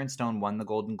 Sharon Stone won the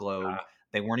Golden Globe.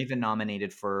 They weren't even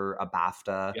nominated for a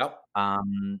BAFTA. Yep.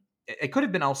 It could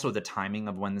have been also the timing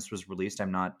of when this was released.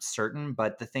 I'm not certain.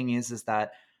 But the thing is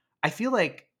that I feel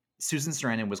like Susan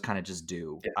Sarandon was kind of just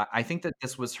due. Yeah. I think that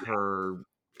this was her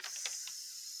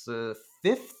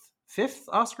fifth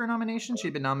Oscar nomination.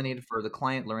 She'd been nominated for The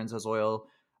Client, Lorenzo's Oil,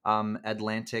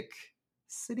 Atlantic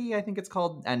City, I think it's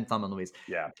called, and Thelma and Louise.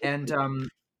 Yeah. And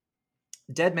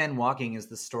Dead Man Walking is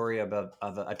the story of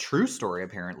a true story,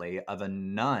 apparently, of a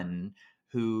nun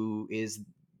who is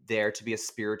there to be a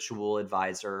spiritual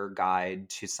advisor, guide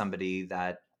to somebody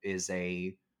that is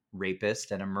a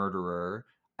rapist and a murderer,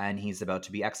 and he's about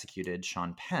to be executed,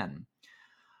 Sean Penn.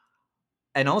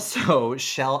 And also,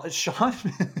 Sean,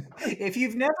 if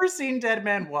you've never seen Dead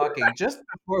Man Walking, just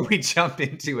before we jump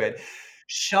into it,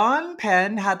 Sean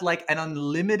Penn had like an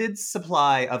unlimited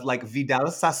supply of like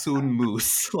Vidal Sassoon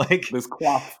mousse. Like this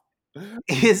coif.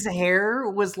 His hair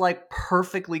was like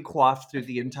perfectly coiffed through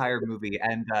the entire movie,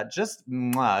 and just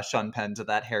Sean Penn to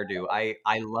that hairdo.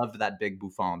 I loved that big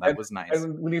bouffant. That was nice.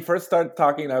 And when you first started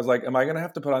talking, I was like, am I going to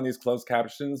have to put on these closed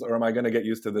captions, or am I going to get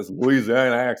used to this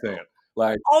Louisiana accent?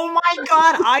 Like, oh my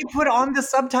God, I put on the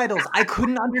subtitles. I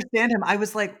couldn't understand him. I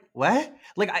was like, what?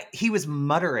 Like he was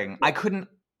muttering. I couldn't.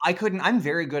 I'm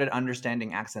very good at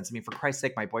understanding accents. I mean, for Christ's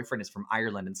sake, my boyfriend is from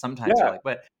Ireland, and sometimes you're like,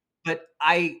 but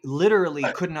I literally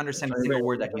couldn't understand a single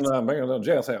word that he said.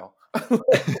 Jail cell.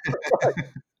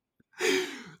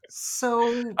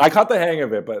 So I caught the hang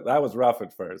of it, but that was rough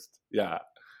at first. Yeah.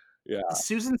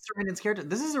 Susan Sarandon's character,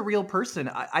 this is a real person.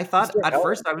 I thought at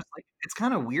first, I was like, it's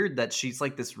kind of weird that she's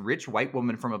like this rich white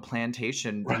woman from a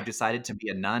plantation who decided to be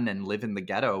a nun and live in the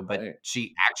ghetto, but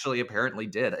she actually apparently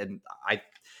did. And I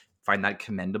find that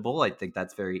commendable. I think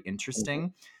that's very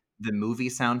interesting. The movie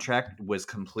soundtrack was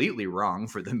completely wrong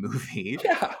for the movie.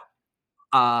 Yeah.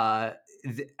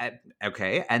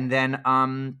 Okay. And then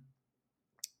the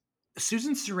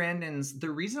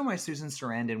reason why Susan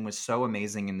Sarandon was so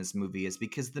amazing in this movie is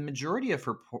because the majority of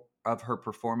her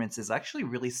performance is actually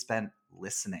really spent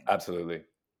listening. Absolutely.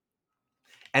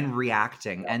 And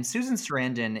reacting. Yeah. And Susan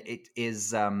Sarandon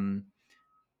is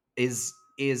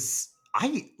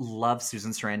I love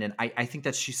Susan Sarandon. I think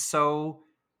that she's so.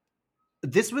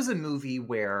 This was a movie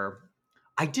where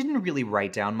I didn't really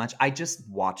write down much. I just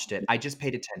watched it. I just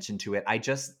paid attention to it. I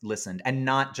just listened. And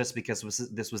not just because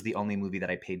this was the only movie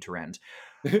that I paid to rent,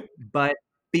 but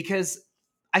because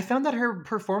I found that her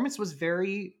performance was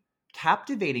very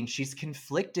captivating. She's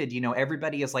conflicted.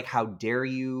 Everybody is like, how dare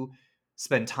you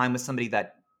spend time with somebody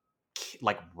that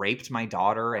like raped my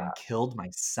daughter and killed my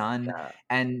son? Yeah.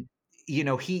 And,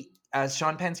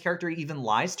 Sean Penn's character even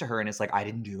lies to her and is like, I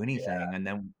didn't do anything. Yeah. And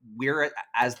then we're,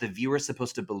 as the viewer,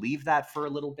 supposed to believe that for a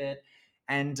little bit.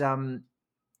 And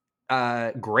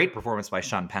great performance by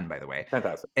Sean Penn, by the way.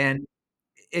 Fantastic. And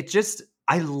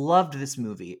I loved this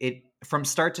movie. It from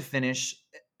start to finish,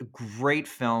 great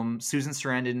film. Susan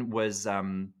Sarandon was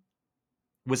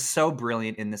so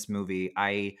brilliant in this movie.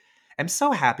 I am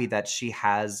so happy that she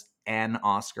has an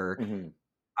Oscar. Mm-hmm.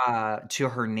 To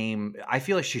her name. I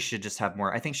feel like she should just have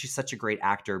more. I think she's such a great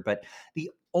actor, but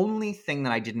the only thing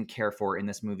that I didn't care for in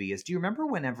this movie is, do you remember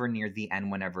whenever near the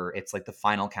end, whenever it's like the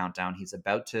final countdown, he's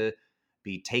about to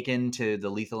be taken to the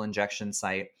lethal injection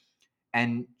site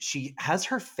and she has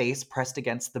her face pressed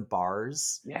against the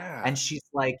bars. Yeah. And she's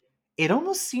like, it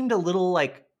almost seemed a little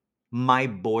like my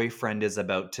boyfriend is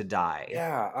about to die.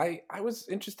 Yeah. I was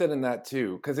interested in that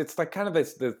too. Cause it's like kind of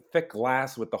the thick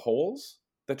glass with the holes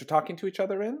that you're talking to each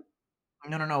other in?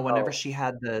 No. Whenever she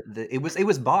had it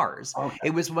was bars. Okay.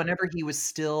 It was whenever he was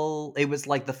still. It was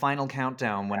like the final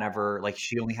countdown. Whenever like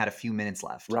she only had a few minutes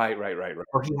left. Right.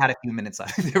 Or he had a few minutes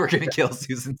lleft. They were going to kill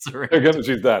Susan Sarandon. Because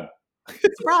she's dead.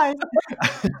 Surprise.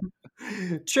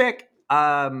 Trick.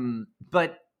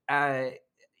 But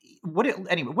what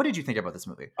did you think about this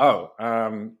movie? Oh,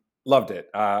 Loved it.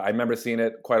 I remember seeing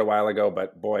it quite a while ago,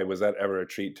 but boy, was that ever a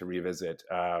treat to revisit.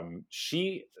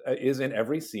 She is in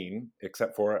every scene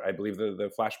except for, I believe,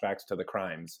 the flashbacks to the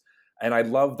crimes, and I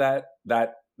love that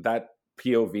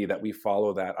POV that we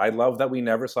follow. That I love that we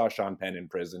never saw Sean Penn in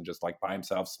prison, just like by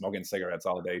himself, smoking cigarettes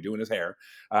all day, doing his hair.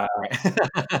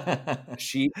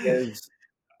 She is.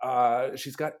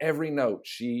 She's got every note.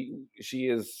 She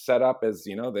is set up as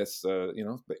this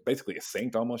basically a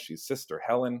saint almost. She's Sister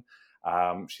Helen.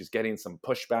 She's getting some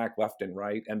pushback left and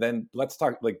right. And then let's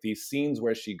talk like these scenes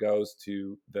where she goes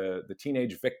to the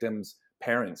teenage victims'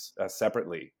 parents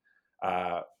separately.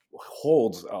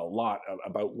 Holds a lot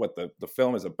about what the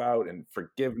film is about and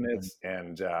forgiveness.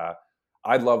 And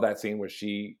I love that scene where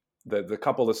the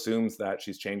couple assumes that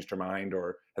she's changed her mind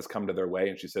or has come to their way,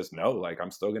 and she says, no, like, I'm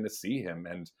still going to see him,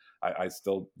 and I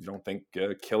still don't think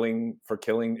killing for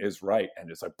killing is right.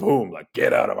 And it's like, boom, like,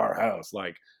 get out of our house.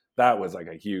 Like, that was like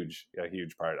a huge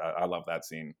part. I love that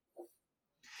scene.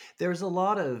 There's a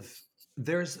lot of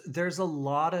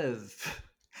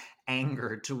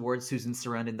anger towards Susan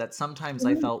Sarandon that sometimes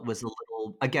I felt was a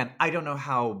little, again, I don't know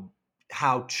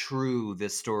how true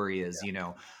this story is,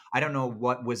 I don't know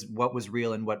what was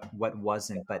real and what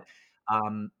wasn't, but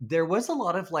there was a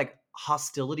lot of like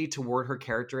hostility toward her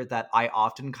character that I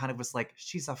often kind of was like,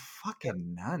 she's a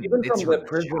fucking nun. Even It's from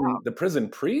her the prison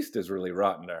priest is really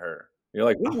rotten to her. You're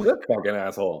like, who's this fucking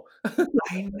asshole?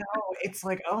 I know. It's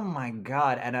like, oh my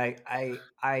God. And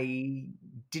I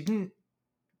didn't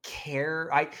care.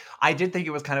 I did think it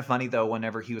was kind of funny though,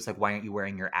 whenever he was like, why aren't you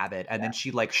wearing your abbot? And then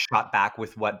she like shot back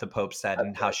with what the Pope said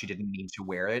and how she didn't need to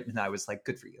wear it. And I was like,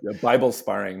 good for you. The Bible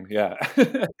sparring. Yeah.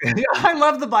 I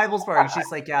love the Bible sparring. She's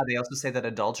like, yeah, they also say that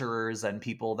adulterers and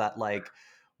people that like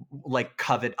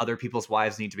covet other people's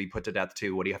wives need to be put to death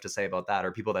too. What do you have to say about that?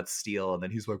 Or people that steal? And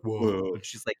then he's like, whoa. And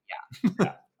she's like,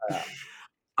 yeah.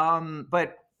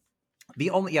 But the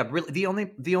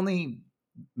only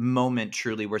moment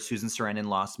truly where Susan Sarandon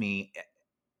lost me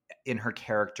in her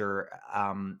character,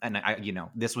 and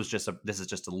this is just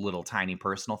a little tiny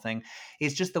personal thing,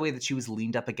 is just the way that she was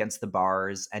leaned up against the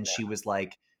bars, and she was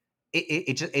like,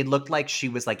 it looked like she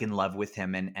was like in love with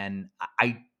him, and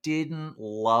I didn't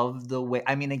love the way.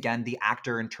 I mean, again, the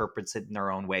actor interprets it in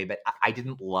their own way, but I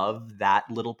didn't love that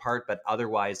little part. But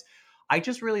otherwise, I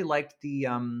just really liked the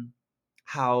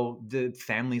how the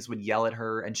families would yell at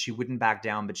her and she wouldn't back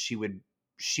down, but she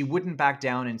wouldn't back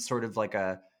down in sort of like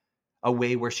a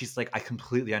way where she's like, I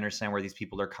completely understand where these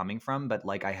people are coming from, but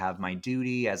like, I have my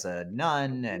duty as a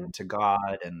nun and to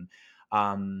God. And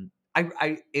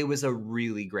it was a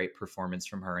really great performance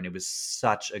from her, and it was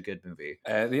such a good movie.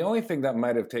 The only thing that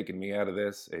might have taken me out of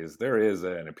this is there is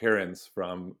an appearance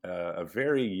from a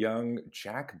very young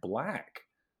Jack Black.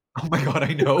 Oh my God,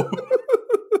 I know.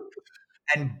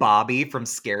 And Bobby from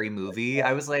Scary Movie.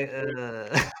 I was like,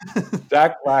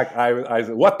 Jack Black. I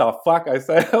said, what the fuck? I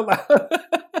said out loud.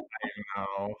 I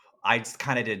know. I just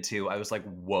kind of did too. I was like,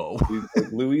 whoa.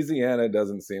 Louisiana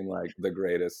doesn't seem like the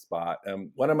greatest spot.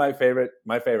 One of my favorite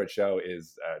show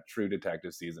is True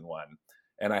Detective season 1,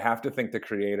 and I have to think the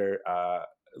creator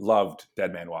loved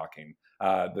Dead Man Walking.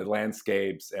 The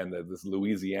landscapes and this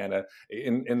Louisiana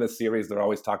in the series, they're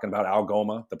always talking about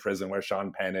Algoma, the prison where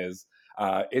Sean Penn is.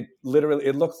 It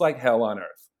looks like hell on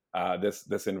earth.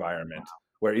 This environment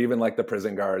where even like the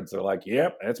prison guards are like,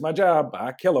 "Yep, it's my job.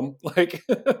 I kill them." Like,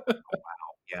 oh, wow,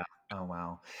 yeah. Oh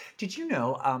wow. Did you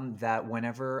know that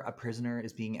whenever a prisoner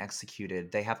is being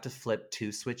executed, they have to flip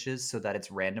 2 switches so that it's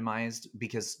randomized,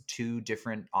 because 2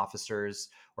 different officers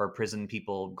or prison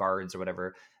people, guards or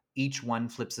whatever, each one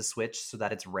flips a switch so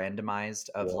that it's randomized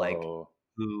of whoa. like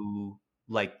who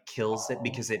like kills it,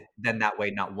 because then that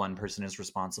way not one person is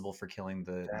responsible for killing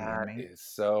the inmate. That is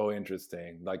so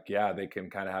interesting. Like, yeah, they can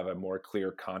kind of have a more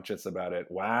clear conscience about it.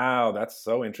 Wow, that's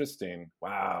so interesting.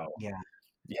 Wow. Yeah.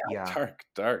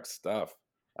 Dark stuff.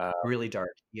 Really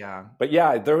dark. Yeah. But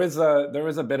yeah, there is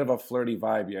a bit of a flirty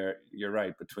vibe. You're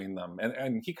right, between them,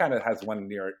 and he kind of has one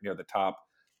near the top.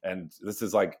 And this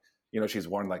is like, she's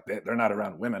warned like they're not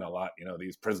around women a lot,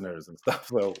 these prisoners and stuff.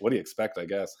 So what do you expect, I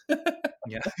guess?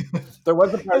 Yeah. There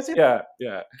was a part,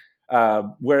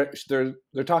 where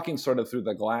they're talking sort of through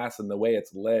the glass, and the way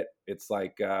it's lit, it's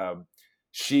like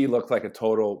she looks like a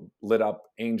total lit up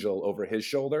angel over his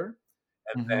shoulder.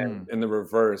 And then in the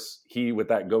reverse, he with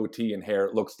that goatee and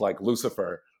hair looks like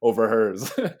Lucifer over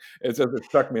hers. It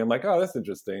struck me. I'm like, oh, that's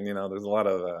interesting. There's a lot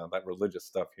of that religious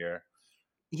stuff here.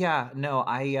 Yeah, no,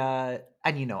 I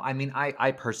mean,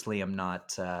 I personally am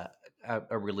not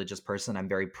a religious person. I'm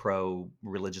very pro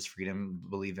religious freedom.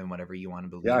 Believe in whatever you want to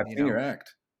believe. Yeah, I've seen your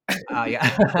act. Yeah.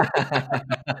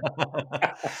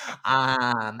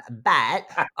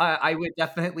 But I would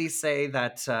definitely say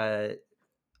that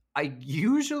I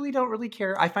usually don't really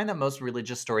care. I find that most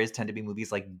religious stories tend to be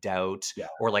movies like Doubt Yeah.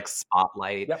 or like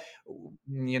Spotlight. Yep.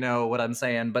 You know what I'm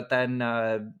saying? But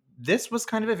then this was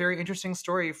kind of a very interesting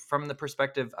story from the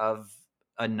perspective of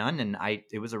a nun, and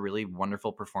it was a really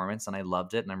wonderful performance, and I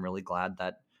loved it, and I'm really glad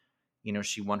that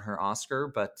she won her Oscar.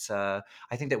 But I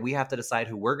think that we have to decide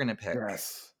who we're going to pick.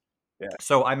 Yes. Yeah.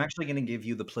 So I'm actually going to give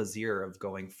you the pleasure of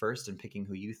going first and picking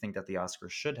who you think that the Oscar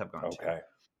should have gone to. Okay.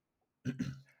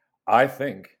 I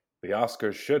think the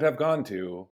Oscars should have gone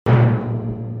to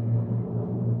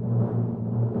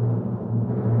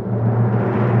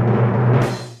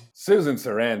Susan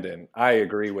Sarandon. I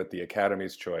agree with the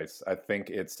Academy's choice. I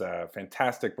think it's a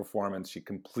fantastic performance. She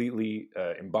completely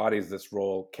embodies this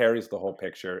role, carries the whole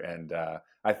picture, and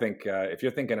I think if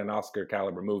you're thinking an Oscar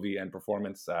caliber movie and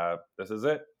performance, this is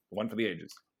it. One for the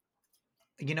ages.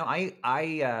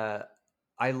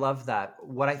 I love that.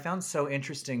 What I found so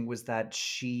interesting was that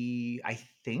she, I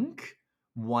think,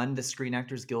 won the Screen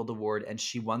Actors Guild Award and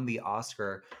she won the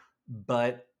Oscar,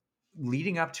 but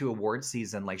leading up to award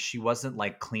season, like she wasn't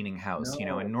like cleaning house,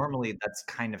 and normally that's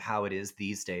kind of how it is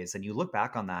these days. And you look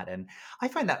back on that, and I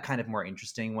find that kind of more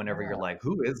interesting whenever you're like,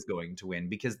 who is going to win?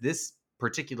 Because this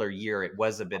particular year, it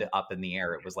was a bit up in the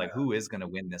air. It was like, who is going to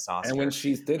win this Oscar? And when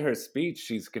she did her speech,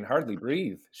 she can hardly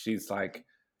breathe. She's like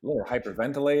a little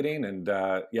hyperventilating, and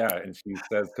and she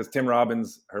says, because Tim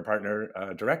Robbins, her partner,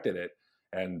 directed it,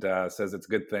 and says it's a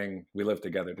good thing we live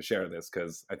together to share this,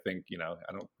 because I think he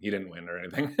didn't win or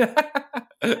anything. He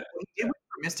did win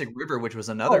for Mystic River, which was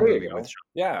another movie with Sean.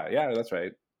 Yeah, that's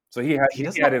right. So he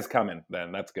had his coming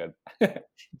then. That's good.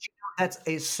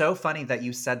 It's so funny that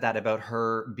you said that about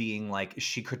her being like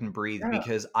she couldn't breathe,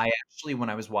 because I actually, when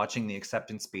I was watching the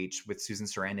acceptance speech with Susan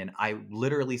Sarandon, I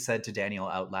literally said to Daniel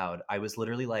out loud, I was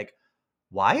literally like,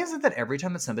 why is it that every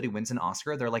time that somebody wins an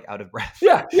Oscar, they're like out of breath?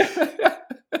 Yeah.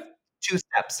 2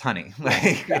 steps, honey.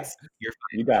 Like you're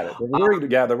fine. You got it.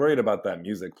 They're worried about that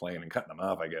music playing and cutting them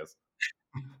off, I guess.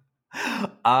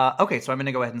 Okay, so I'm going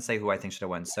to go ahead and say who I think should have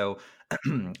won. So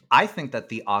I think that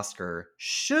the Oscar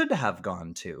should have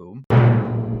gone to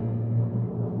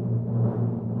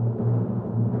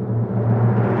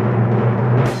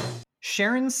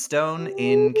Sharon Stone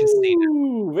in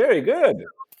Casino. Very good.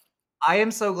 I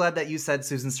am so glad that you said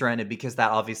Susan Sarandon, because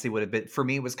that obviously would have been, for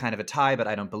me, it was kind of a tie, but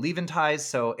I don't believe in ties.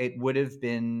 So it would have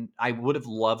been, I would have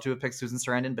loved to have picked Susan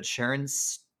Sarandon, but Sharon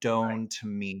Stone to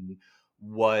me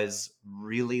was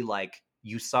really like,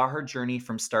 you saw her journey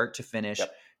from start to finish.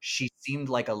 Yep. She seemed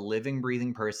like a living,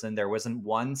 breathing person. There wasn't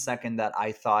one second that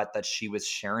I thought that she was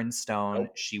Sharon Stone.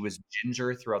 Nope. She was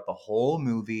Ginger throughout the whole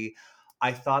movie.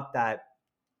 I thought that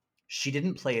she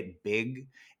didn't play it big,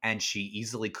 and she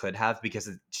easily could have, because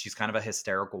she's kind of a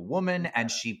hysterical woman, and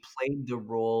she played the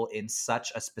role in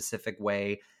such a specific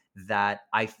way that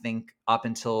I think up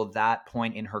until that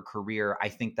point in her career, I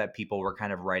think that people were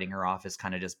kind of writing her off as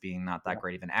kind of just being not that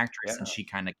great of an actress. And she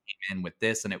kind of came in with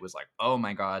this, and it was like, oh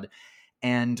my God.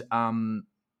 And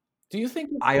do you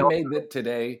think I made it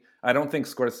today? I don't think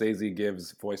Scorsese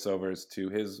gives voiceovers to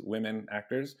his women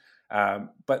actors,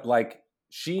 but like,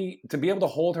 to be able to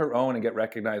hold her own and get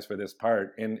recognized for this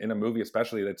part in a movie,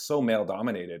 especially that's so male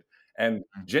dominated, and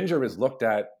Ginger is looked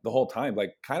at the whole time,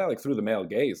 like kind of like through the male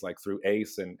gaze, like through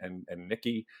Ace and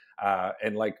Nikki,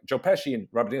 and like Joe Pesci and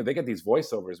Robert De Niro, they get these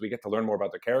voiceovers. We get to learn more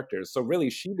about their characters. So really,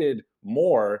 she did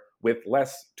more with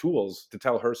less tools to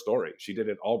tell her story. She did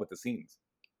it all with the scenes.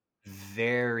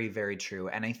 Very, very true.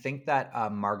 And I think that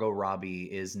Margot Robbie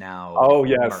is now. Oh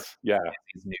yes, yeah.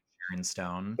 New Sharon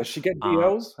Stone. Does she get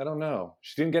VOs? I don't know.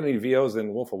 She didn't get any VOs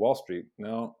in Wolf of Wall Street.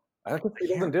 No, I think she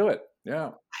doesn't do it. Yeah,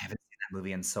 I haven't seen that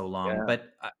movie in so long,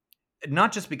 but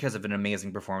not just because of an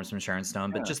amazing performance from Sharon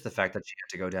Stone, but just the fact that she had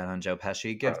to go down on Joe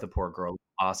Pesci. Give the poor girl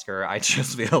Oscar. I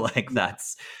just feel like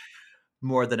that's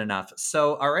more than enough.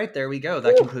 So, all right, there we go.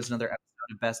 That concludes another episode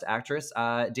of Best Actress.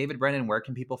 David Brennan, where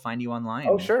can people find you online?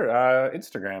 Oh, sure.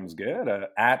 Instagram's good.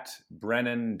 At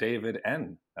Brennan David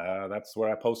N. That's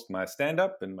where I post my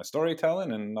stand-up and my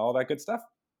storytelling and all that good stuff.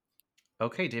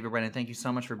 Okay, David Brennan, thank you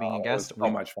so much for being a guest. So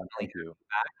much fun. Thank you.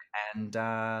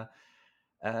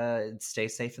 And stay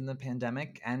safe in the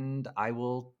pandemic, and I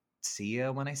will see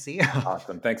you when I see you.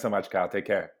 Awesome. Thanks so much, Kyle. Take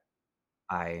care.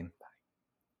 Bye.